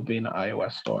so. We'll be in the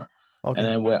iOS store, and okay,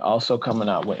 then we're also coming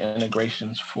out with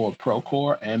integrations for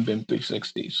Procore and BIM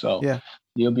 360. So yeah,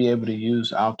 you'll be able to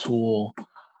use our tool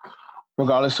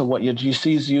regardless of what your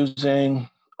GC is using,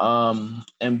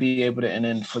 and be able to, and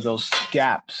then for those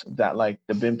gaps that like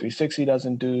the BIM 360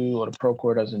 doesn't do or the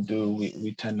Procore doesn't do,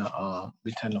 we tend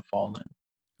to fall in.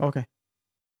 okay.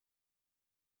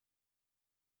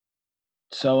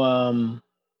 So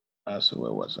so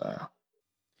where was I?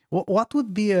 What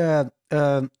would be a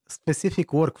specific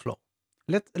workflow?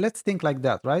 Let's think like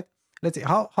that, right? Let's see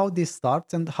how this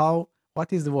starts and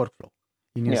what is the workflow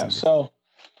in Yeah, using this. so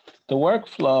the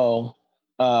workflow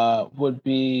would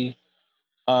be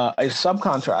a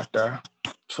subcontractor.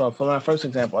 So for my first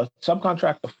example, a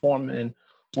subcontractor foreman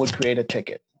would create a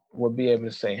ticket, would be able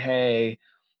to say, hey,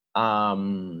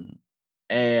 um,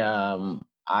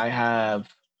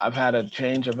 I've had a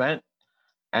change event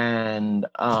and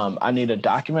I need a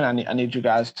document. I need you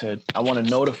guys I want to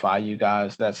notify you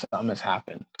guys that something has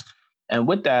happened. And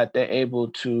with that, they're able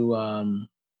to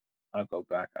I'll go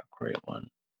back, I'll create one.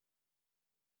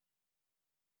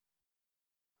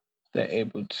 They're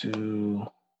able to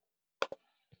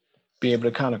be able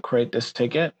to kind of create this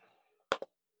ticket.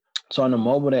 So on the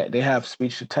mobile, they have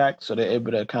speech to text, so they're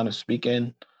able to kind of speak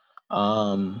in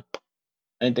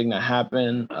anything that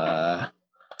happened.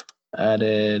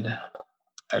 Added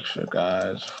extra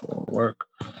guys for work.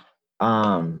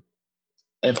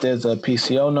 If there's a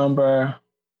PCO number,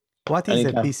 What is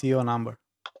a PCO number?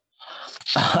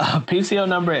 PCO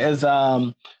number is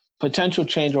potential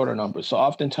change order number. So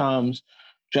oftentimes,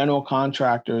 general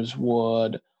contractors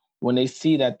would, when they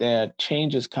see that their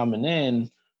changes coming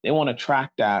in, they want to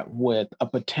track that with a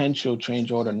potential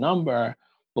change order number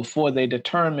before they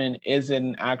determine is it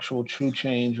an actual true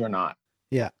change or not.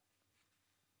 Yeah,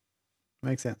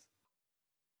 makes sense.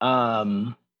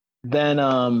 Then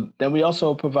we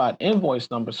also provide invoice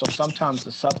numbers. So sometimes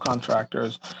the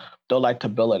subcontractors, they'll like to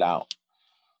bill it out.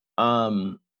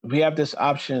 We have this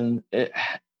option.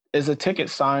 Is a ticket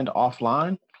signed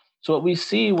offline? So what we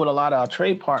see with a lot of our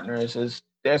trade partners is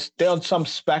there's some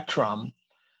spectrum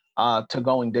to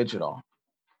going digital.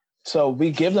 So we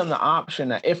give them the option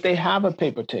that if they have a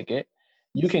paper ticket,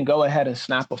 you can go ahead and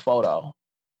snap a photo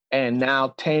and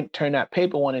now turn that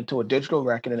paper one into a digital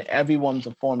record, and everyone's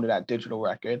informed of that digital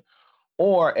record.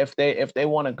 Or if they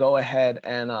want to go ahead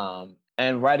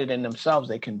and write it in themselves,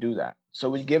 they can do that. So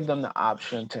we give them the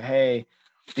option to, hey,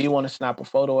 do you want to snap a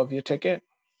photo of your ticket?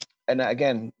 And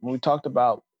again, when we talked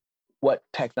about what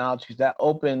technologies, that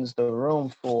opens the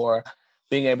room for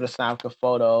being able to snap a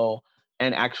photo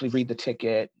and actually read the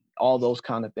ticket, all those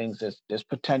kind of things. There's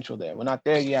potential there. We're not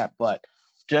there yet, but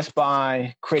just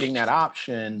by creating that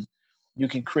option, you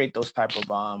can create those type of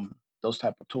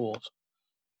tools.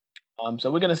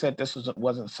 So we're gonna say this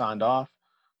wasn't signed off.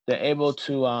 They're able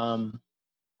to on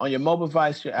your mobile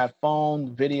device, you add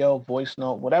phone, video, voice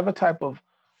note, whatever type of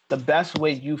the best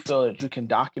way you feel that you can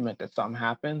document that something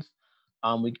happens.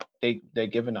 They're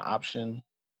given an option.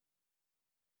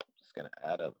 Just gonna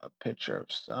add a picture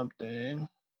of something.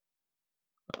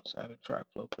 Let's add a track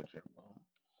flow picture.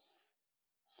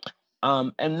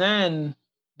 And then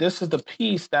this is the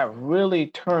piece that really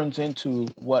turns into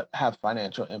what have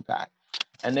financial impact.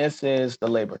 And this is the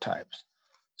labor types.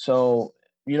 So,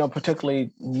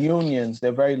 particularly unions,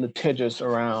 they're very litigious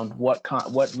around what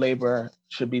labor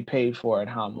should be paid for and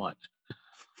how much.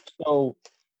 So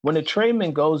when a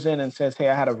tradesman goes in and says, hey,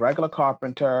 I had a regular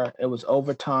carpenter, it was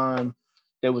overtime,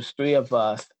 there was three of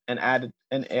us, and added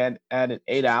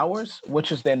 8 hours,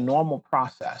 which is their normal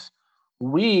process.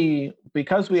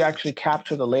 Because we actually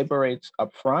capture the labor rates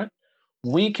up front,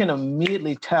 we can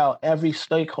immediately tell every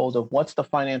stakeholder what's the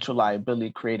financial liability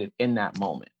created in that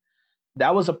moment.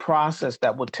 That was a process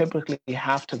that would typically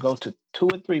have to go to 2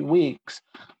 or 3 weeks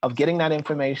of getting that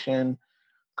information,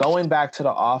 going back to the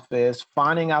office,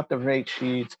 finding out the rate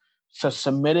sheets, so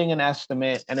submitting an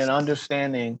estimate, and then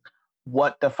understanding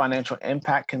what the financial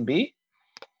impact can be.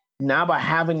 Now, by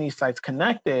having these sites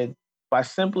connected, by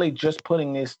simply just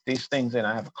putting these things in,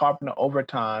 I have a carpenter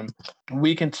overtime,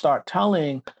 we can start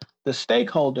telling the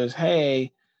stakeholders,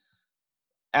 hey,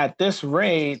 at this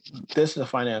rate, this is a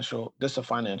financial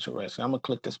risk. I'm gonna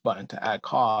click this button to add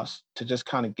costs to just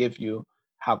kind of give you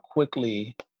how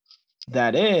quickly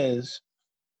that is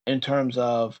in terms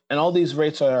of, and all these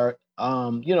rates are,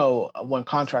 when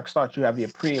contracts start, you have your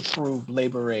pre-approved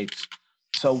labor rates.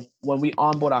 So when we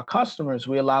onboard our customers,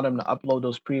 we allow them to upload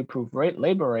those pre-approved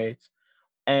labor rates.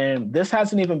 And this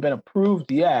hasn't even been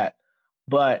approved yet,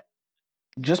 but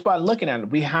just by looking at it,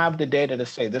 we have the data to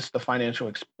say this is the financial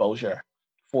exposure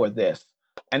for this.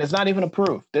 And it's not even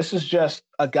approved. This is just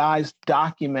a guy's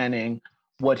documenting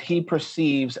what he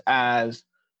perceives as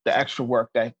the extra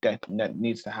work that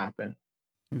needs to happen.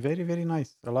 Very, very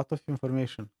nice. A lot of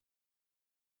information.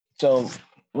 So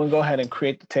we'll go ahead and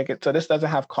create the ticket. So this doesn't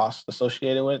have costs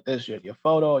associated with this. Your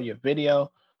photo, your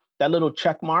video. That little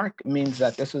check mark means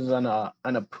that this is an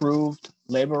approved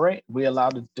labor rate. We allow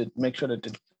to make sure that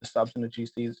the subs and the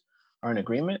GCs are in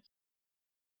agreement.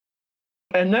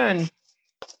 And then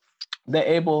they're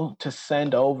able to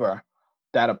send over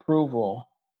that approval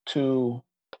to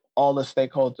all the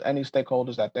stakeholders, any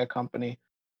stakeholders at their company.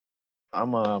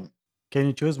 Can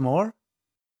you choose more?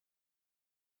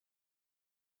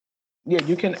 Yeah,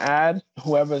 you can add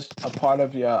whoever's a part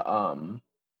of your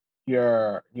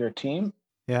team.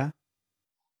 Yeah.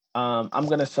 I'm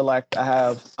gonna select.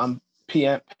 I'm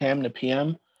PM Pam to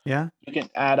PM. Yeah. You can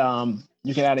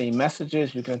add any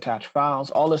messages. You can attach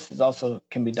files. All this is also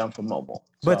can be done for mobile.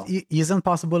 But isn't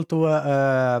possible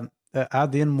to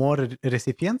add in more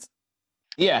recipients?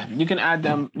 Yeah, you can add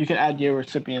them. You can add your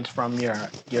recipients from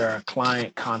your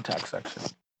client contact section.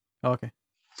 Okay.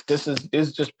 This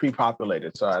is just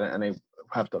pre-populated, so I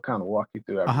have to kind of walk you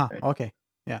through everything. Okay.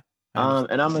 Yeah.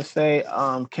 And I'm gonna say,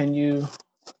 can you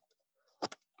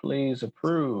please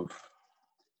approve?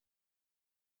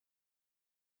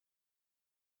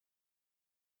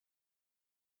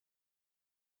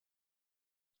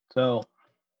 So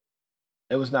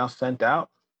it was now sent out.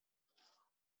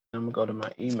 I'm gonna go to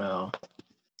my email.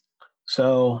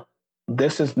 So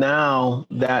this is now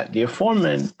that your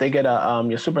foreman, they get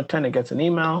your superintendent gets an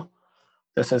email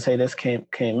that says, hey, this came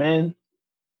in.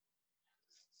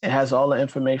 It has all the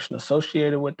information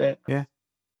associated with it. Yeah.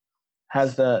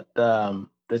 Has the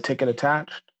ticket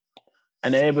attached,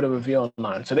 and they're able to review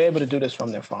online. So they're able to do this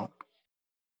from their phone.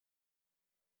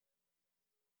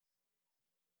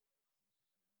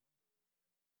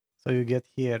 So you get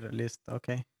here a list,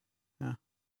 okay. Yeah.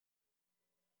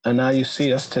 And now you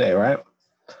see us today, right?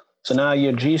 So now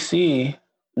your GC,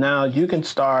 now you can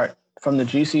start from the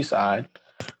GC side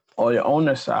or your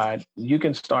owner side, you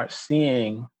can start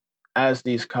seeing as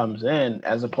these comes in,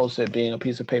 as opposed to it being a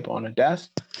piece of paper on a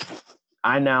desk.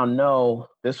 I now know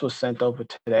this was sent over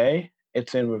today.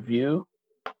 It's in review.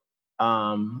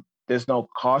 There's no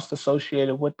cost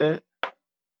associated with it.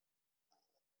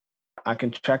 I can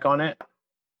check on it.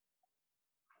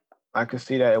 I can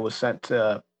see that it was sent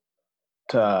to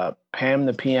Pam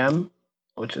the PM,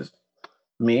 which is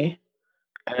me.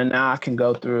 And now I can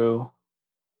go through,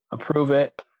 approve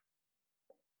it,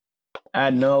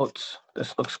 add notes.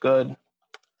 This looks good.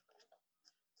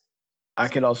 I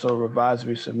can also revise,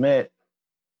 resubmit.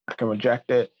 I can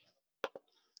reject it.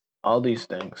 All these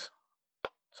things.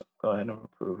 So go ahead and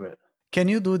approve it. Can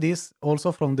you do this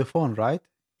also from the phone, right?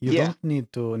 You Yeah. don't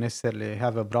need to necessarily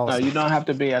have a browser. No, you don't have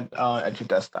to be at your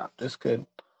desktop. This could.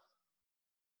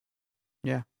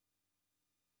 Yeah.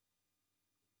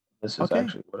 This is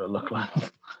actually what it looked like.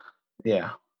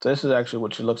 Yeah. So this is actually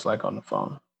what it looks like on the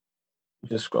phone. You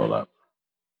just scroll up.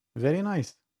 Very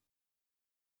nice.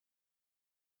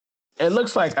 It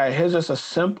looks like here's just a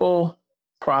simple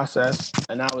process,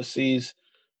 and now it sees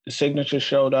the signature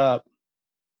showed up.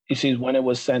 He sees when it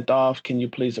was sent off. Can you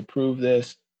please approve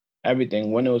this?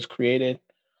 Everything, when it was created.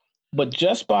 But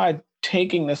just by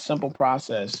taking this simple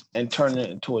process and turning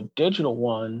it into a digital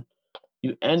one,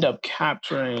 you end up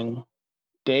capturing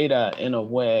data in a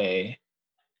way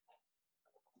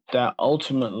that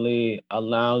ultimately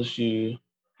allows you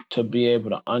to be able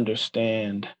to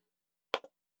understand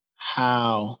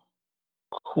how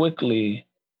quickly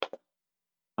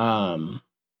the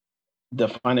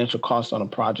financial cost on a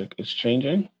project is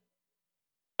changing,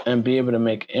 and be able to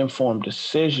make informed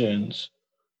decisions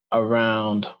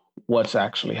around what's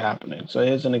actually happening. So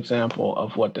here's an example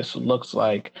of what this looks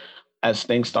like as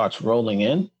things starts rolling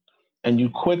in, and you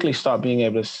quickly start being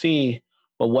able to see,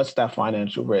 well, what's that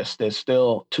financial risk? There's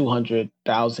still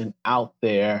 200,000 out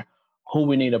there. Who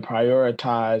we need to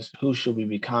prioritize? Who should we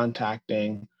be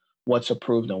contacting? what's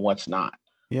approved and what's not.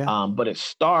 Yeah. But it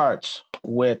starts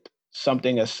with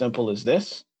something as simple as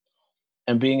this,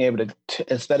 and being able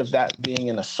to instead of that being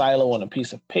in a silo on a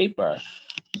piece of paper,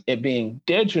 it being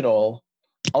digital.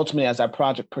 Ultimately, as that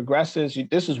project progresses,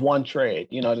 this is one trade.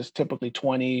 There's typically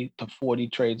 20 to 40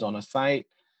 trades on a site,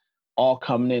 all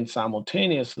coming in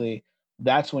simultaneously.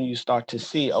 That's when you start to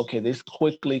see, okay, this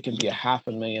quickly can be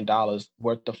 $500,000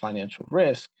 worth of financial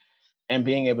risk, and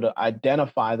being able to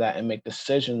identify that and make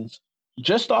decisions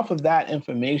just off of that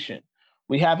information.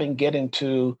 We haven't get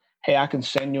into, hey, I can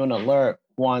send you an alert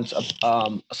once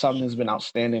something's been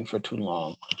outstanding for too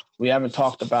long. We haven't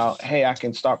talked about, hey, I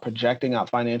can start projecting out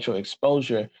financial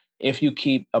exposure if you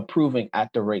keep approving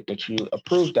at the rate that you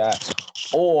approved at,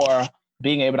 or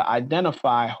being able to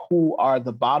identify who are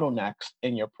the bottlenecks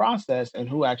in your process and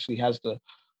who actually has the,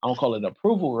 I don't call it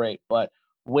approval rate, but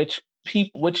which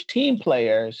which team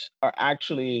players are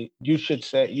actually you should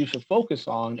focus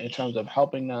on in terms of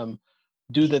helping them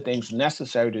do the things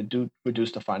necessary to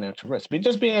reduce the financial risk. But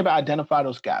just being able to identify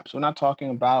those gaps. We're not talking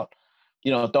about,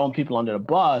 throwing people under the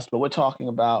bus, but we're talking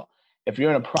about, if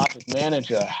you're in a project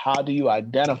manager, how do you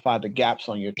identify the gaps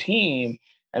on your team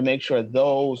and make sure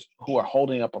those who are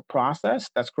holding up a process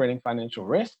that's creating financial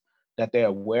risk, that they're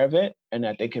aware of it and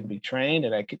that they can be trained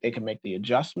and that they can make the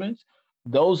adjustments.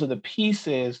 Those are the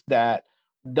pieces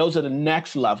those are the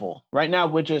next level. Right now,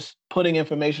 we're just putting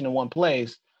information in one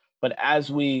place, but as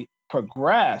we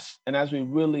progress and as we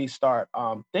really start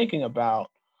thinking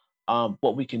about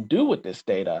what we can do with this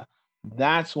data,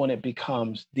 that's when it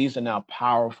becomes, these are now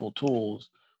powerful tools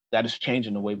that is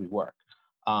changing the way we work.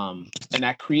 And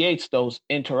that creates those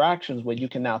interactions where you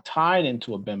can now tie it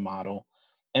into a BIM model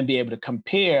and be able to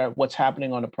compare what's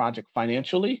happening on the project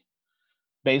financially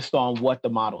based on what the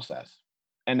model says.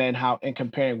 And then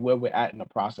comparing where we're at in the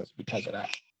process because of that.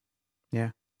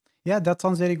 Yeah. Yeah, that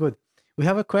sounds very good. We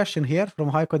have a question here from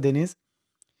Heiko Denis.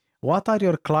 What are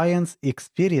your clients'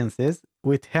 experiences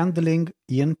with handling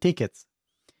in tickets?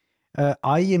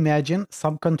 I imagine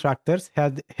subcontractors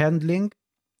had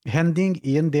handing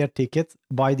in their tickets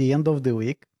by the end of the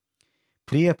week,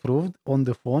 pre-approved on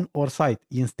the phone or site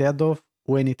instead of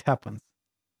when it happens.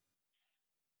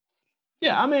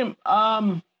 Yeah, I mean,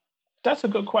 that's a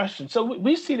good question. So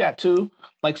we see that too.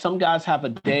 Like, some guys have a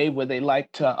day where they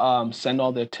like to send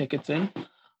all their tickets in.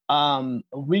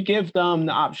 We give them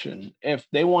the option. If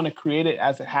they want to create it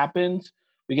as it happens,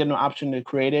 we give them the option to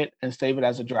create it and save it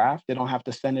as a draft. They don't have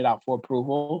to send it out for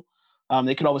approval.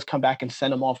 They could always come back and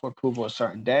send them off for approval a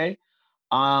certain day.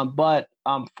 But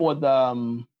for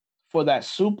that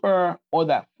super or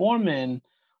that foreman,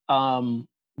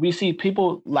 we see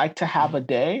people like to have a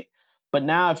day. But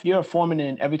now, if you're a foreman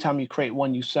and every time you create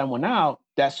one, you send one out,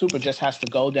 that super just has to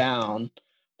go down.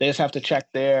 They just have to check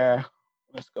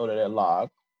let's go to their log.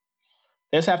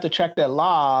 They just have to check their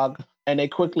log, and they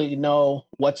quickly know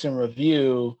what's in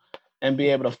review and be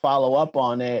able to follow up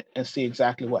on it and see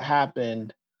exactly what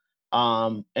happened,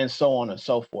 and so on and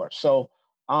so forth. So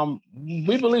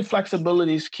we believe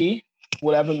flexibility is key,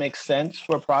 whatever makes sense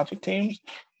for project teams.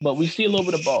 But we see a little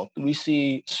bit of both. We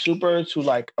see supers who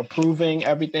like approving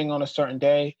everything on a certain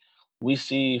day. We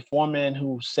see foremen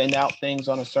who send out things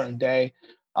on a certain day.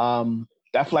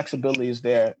 That flexibility is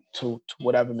there to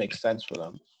whatever makes sense for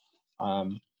them.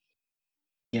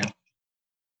 Yeah.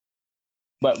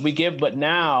 But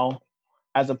now,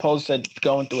 as opposed to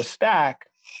going through a stack,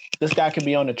 this guy can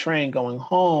be on the train going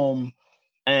home,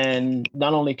 and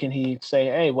not only can he say,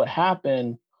 hey, what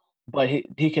happened, but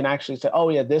he can actually say, oh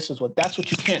yeah, that's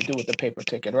what you can't do with the paper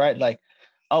ticket, right? Like,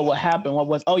 oh, what happened?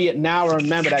 Oh yeah, now I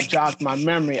remember, that jogged my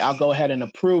memory. I'll go ahead and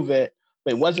approve it.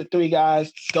 Wait, was it 3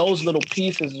 guys? Those little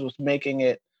pieces was making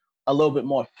it a little bit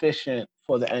more efficient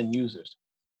for the end users.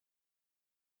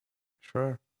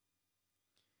 Sure.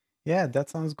 Yeah, that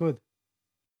sounds good.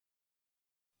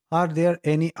 Are there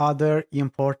any other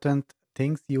important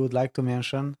things you would like to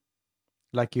mention,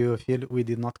 like you feel we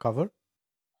did not cover?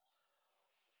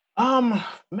 Man,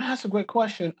 that's a great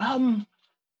question.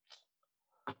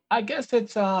 I guess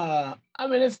there's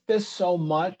so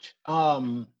much.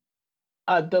 The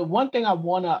one thing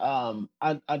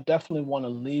I definitely wanna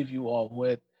leave you all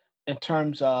with, in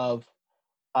terms of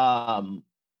um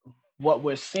what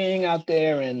we're seeing out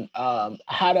there, and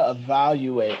how to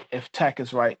evaluate if tech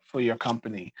is right for your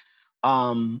company.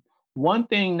 One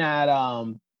thing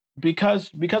that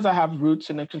because I have roots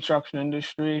in the construction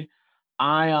industry,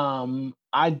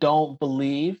 I don't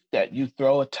believe that you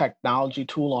throw a technology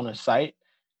tool on a site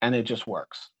and it just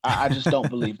works. I just don't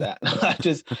believe that.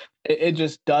 It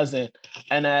just doesn't.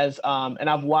 And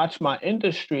I've watched my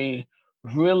industry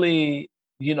really,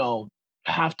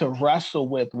 have to wrestle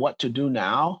with what to do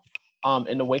now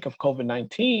in the wake of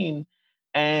COVID-19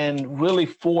 and really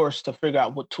forced to figure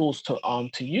out what tools to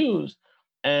use.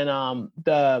 And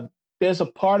there's a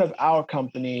part of our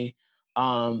company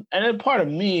and a part of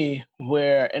me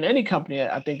where in any company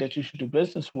I think that you should do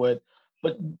business with,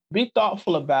 but be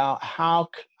thoughtful about how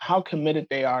committed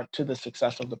they are to the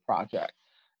success of the project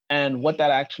and what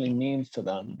that actually means to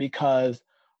them. Because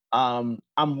I'm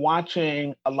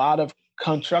watching a lot of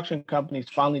construction companies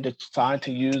finally decide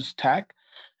to use tech,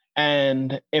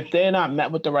 and if they're not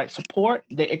met with the right support,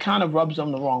 it kind of rubs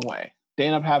them the wrong way. They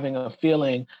end up having a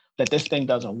feeling that this thing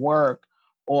doesn't work,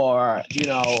 or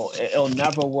it'll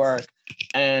never work.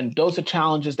 And those are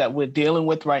challenges that we're dealing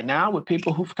with right now with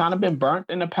people who've kind of been burnt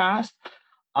in the past.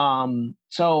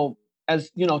 So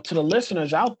as to the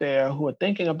listeners out there who are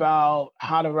thinking about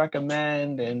how to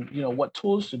recommend and what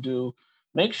tools to do,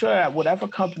 make sure that whatever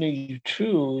company you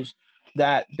choose,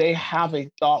 that they have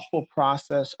a thoughtful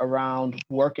process around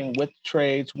working with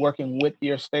trades, working with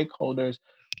your stakeholders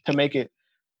to make it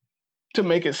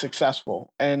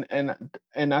successful. And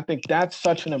I think that's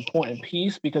such an important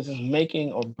piece because it's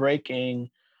making or breaking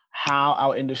how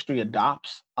our industry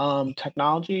adopts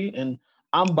technology. And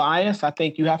I'm biased. I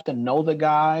think you have to know the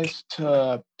guys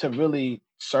to really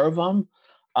serve them.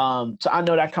 So I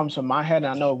know that comes from my head, and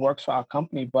I know it works for our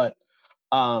company. But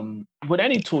with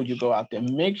any tool you go out there,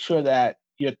 make sure that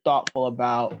you're thoughtful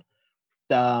about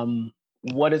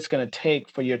what it's going to take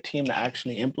for your team to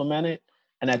actually implement it,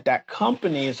 and that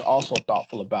company is also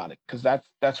thoughtful about it, because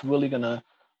that's really going to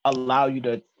allow you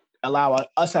to allow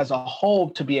us as a whole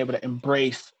to be able to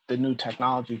embrace the new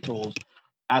technology tools,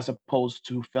 as opposed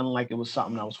to feeling like it was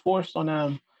something that was forced on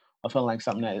them, or feeling like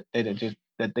something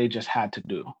that they just had to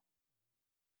do.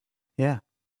 Yeah.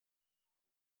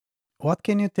 What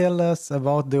can you tell us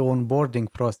about the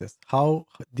onboarding process? How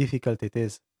difficult it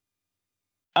is?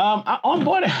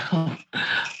 Onboarding.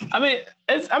 I mean,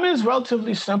 it's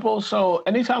relatively simple. So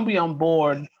anytime we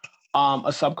onboard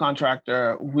a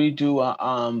subcontractor, we do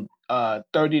a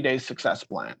 30-day success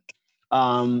plan.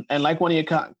 And like one of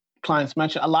your clients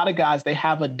mentioned, a lot of guys, they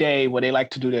have a day where they like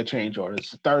to do their change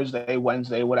orders: Thursday,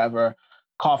 Wednesday, whatever.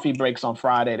 Coffee breaks on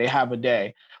Friday. They have a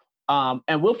day.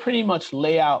 And we'll pretty much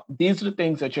lay out, these are the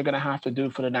things that you're going to have to do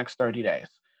for the next 30 days.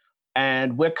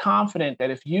 And we're confident that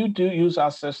if you do use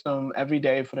our system every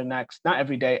day for the next, not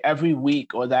every day, every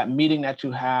week, or that meeting that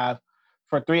you have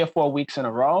for 3 or 4 weeks in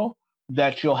a row,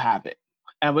 that you'll have it.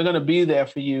 And we're going to be there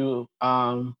for you.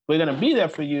 We're going to be there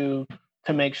for you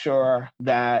to make sure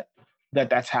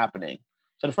that's happening.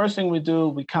 So the first thing we do,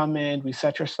 we come in, we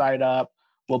set your site up,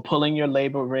 we'll pull in your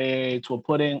labor rates, we'll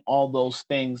put in all those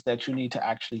things that you need to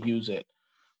actually use it.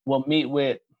 We'll meet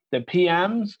with the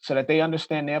PMs so that they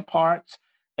understand their parts.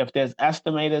 If there's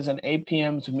estimators and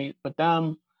APMs, meet with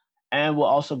them. And we'll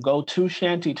also go to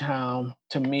Shantytown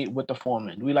to meet with the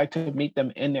foreman. We like to meet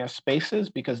them in their spaces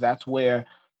because that's where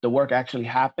the work actually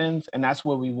happens. And that's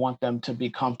where we want them to be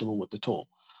comfortable with the tool.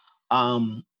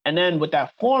 And then with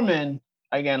that foreman,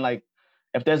 again, like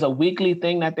if there's a weekly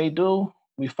thing that they do,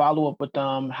 we follow up with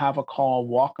them, have a call,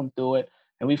 walk them through it.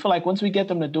 And we feel like once we get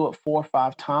them to do it 4 or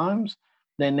 5 times,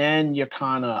 then you're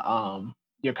kind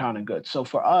of good. So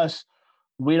for us,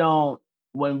 we don't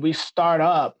when we start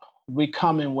up, we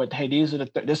come in with, hey, this is the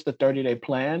 30-day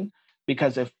plan.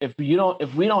 Because if we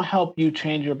don't help you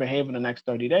change your behavior in the next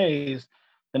 30 days,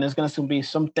 then there's going to be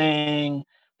something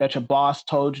that your boss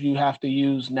told you have to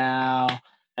use now,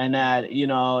 and that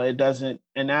it doesn't,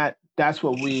 and that's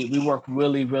what we work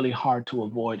really, really hard to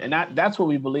avoid. And that's what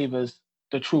we believe is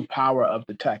the true power of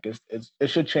the tech, is it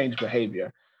should change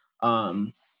behavior.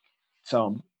 Um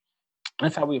so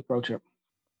that's how we approach it.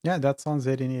 Yeah, that sounds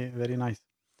very, very nice.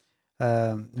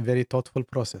 Very thoughtful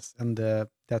process, and that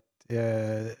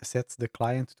sets the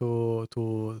client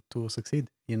to succeed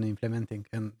in implementing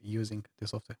and using the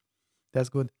software. That's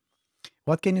good.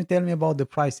 What can you tell me about the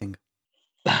pricing?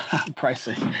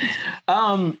 Pricing.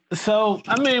 So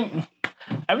I mean,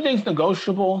 everything's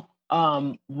negotiable.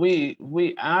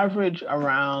 We average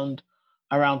around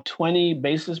 20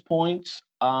 basis points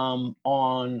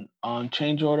on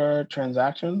change order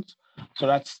transactions. So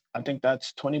I think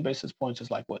that's 20 basis points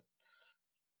is like what,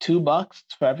 $2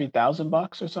 for every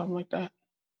 $1,000 or something like that.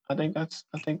 I think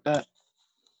that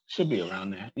should be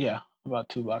around there. Yeah, about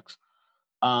 $2.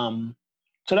 Um,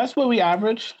 so that's where we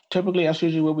average. Typically, that's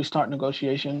usually where we start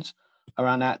negotiations,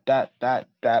 around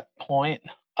that point.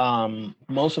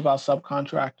 Most of our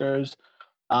subcontractors,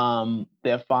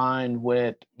 they're fine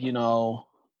with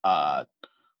uh,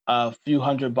 a few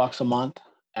 $100 a month,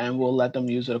 and we'll let them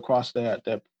use it across their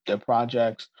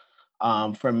projects.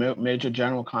 For major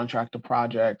general contractor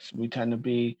projects, we tend to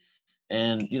be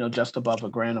and just above a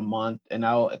grand a month, and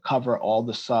I'll cover all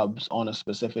the subs on a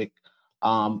specific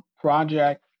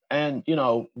project. And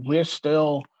we're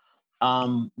still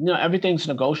everything's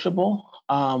negotiable.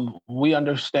 We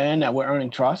understand that we're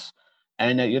earning trust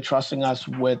and that you're trusting us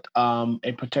with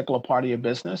a particular part of your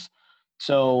business.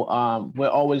 So we're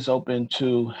always open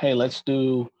to, hey, let's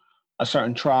do a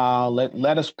certain trial.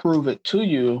 Let us prove it to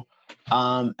you.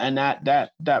 And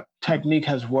that technique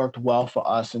has worked well for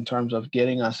us in terms of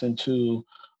getting us into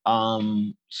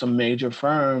some major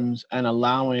firms and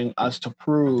allowing us to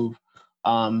prove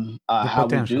The how we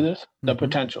do potential. this, the Hmm.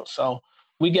 potential. So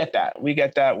we get that. We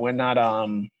get that. We're not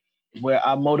where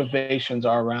our motivations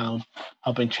are around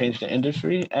helping change the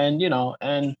industry, and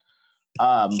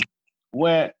um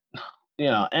we're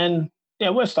and yeah,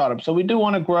 we're a startup. So we do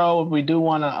want to grow. We do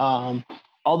want to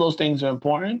all those things are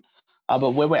important.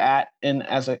 But where we're at in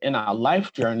our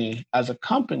life journey as a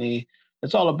company,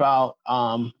 it's all about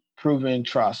proving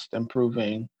trust and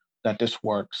proving that this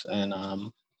works. And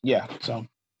yeah, so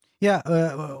Yeah.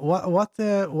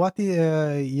 What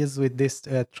is with this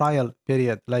trial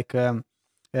period? Like,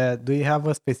 do you have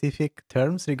a specific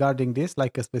terms regarding this?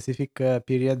 Like a specific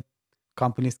period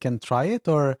companies can try it,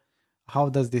 or how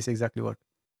does this exactly work?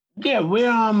 yeah, we're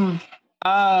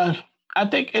uh I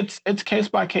think it's case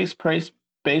by case price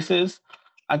basis.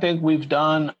 I think we've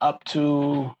done up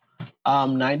to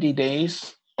 90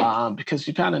 days because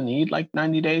you kind of need like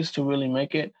 90 days to really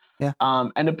make it. Yeah.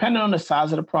 And depending on the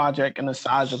size of the project and the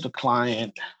size of the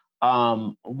client,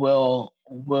 we'll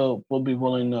be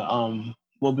willing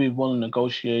to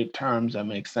negotiate terms that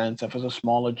make sense. If it's a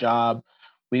smaller job,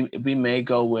 we may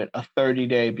go with a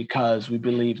 30-day because we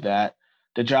believe that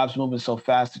the job's moving so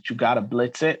fast that you got to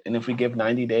blitz it. And if we give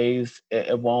 90 days,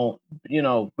 it won't,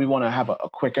 we want to have a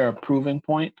quicker proving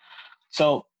point.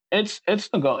 So it's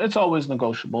always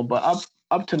negotiable, but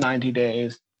up to 90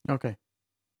 days, Okay.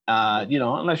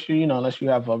 unless you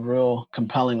have a real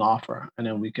compelling offer, and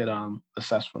then we could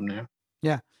assess from there.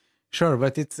 Yeah, sure,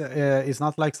 but it's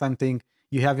not like something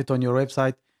you have it on your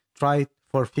website. Try it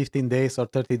for 15 days or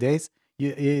 30 days.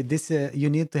 You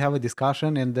need to have a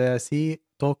discussion and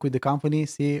talk with the company,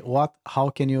 see how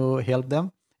can you help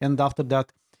them, and after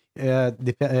that,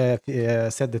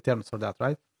 set the terms for that,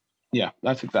 right? Yeah,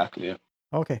 that's exactly it.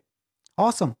 Okay,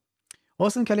 awesome,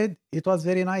 awesome, Khalid. It was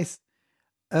very nice.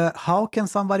 How can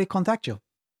somebody contact you?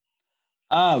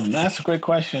 That's a great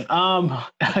question.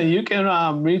 You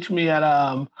can reach me at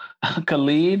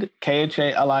Khalid,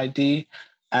 KHALID,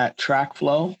 at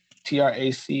Trackflow,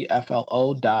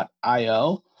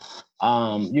 TRACFLO.io.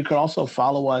 You can also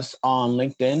follow us on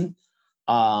LinkedIn.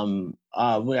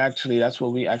 That's where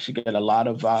we actually get a lot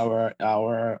of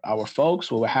our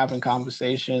folks where we're having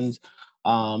conversations.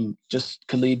 Just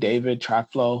Khalid David,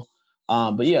 Trackflow.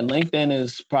 But yeah, LinkedIn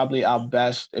is probably our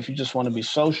best if you just want to be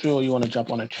social, you want to jump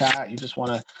on a chat, you just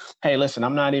want to, hey, listen,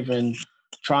 I'm not even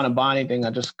trying to buy anything. I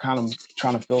just kind of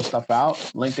trying to fill stuff out.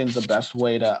 LinkedIn's the best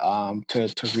way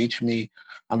to reach me.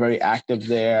 I'm very active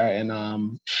there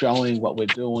and showing what we're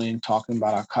doing, talking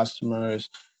about our customers,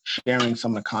 sharing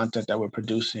some of the content that we're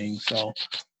producing. So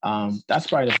that's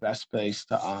probably the best place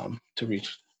to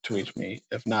reach me,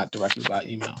 if not directly by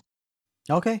email.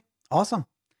 Okay, awesome.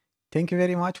 Thank you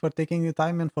very much for taking the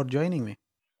time and for joining me.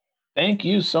 Thank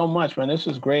you so much, man. This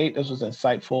was great. This was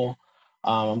insightful.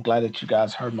 I'm glad that you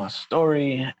guys heard my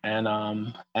story, and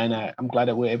I'm glad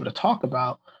that we're able to talk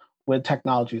about where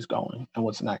technology is going and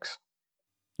what's next.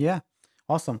 Yeah,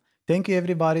 awesome. Thank you,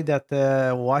 everybody that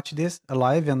watch this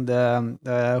live and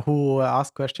who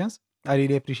ask questions. I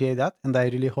really appreciate that, and I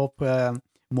really hope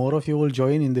more of you will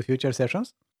join in the future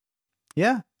sessions.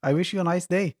 Yeah, I wish you a nice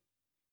day.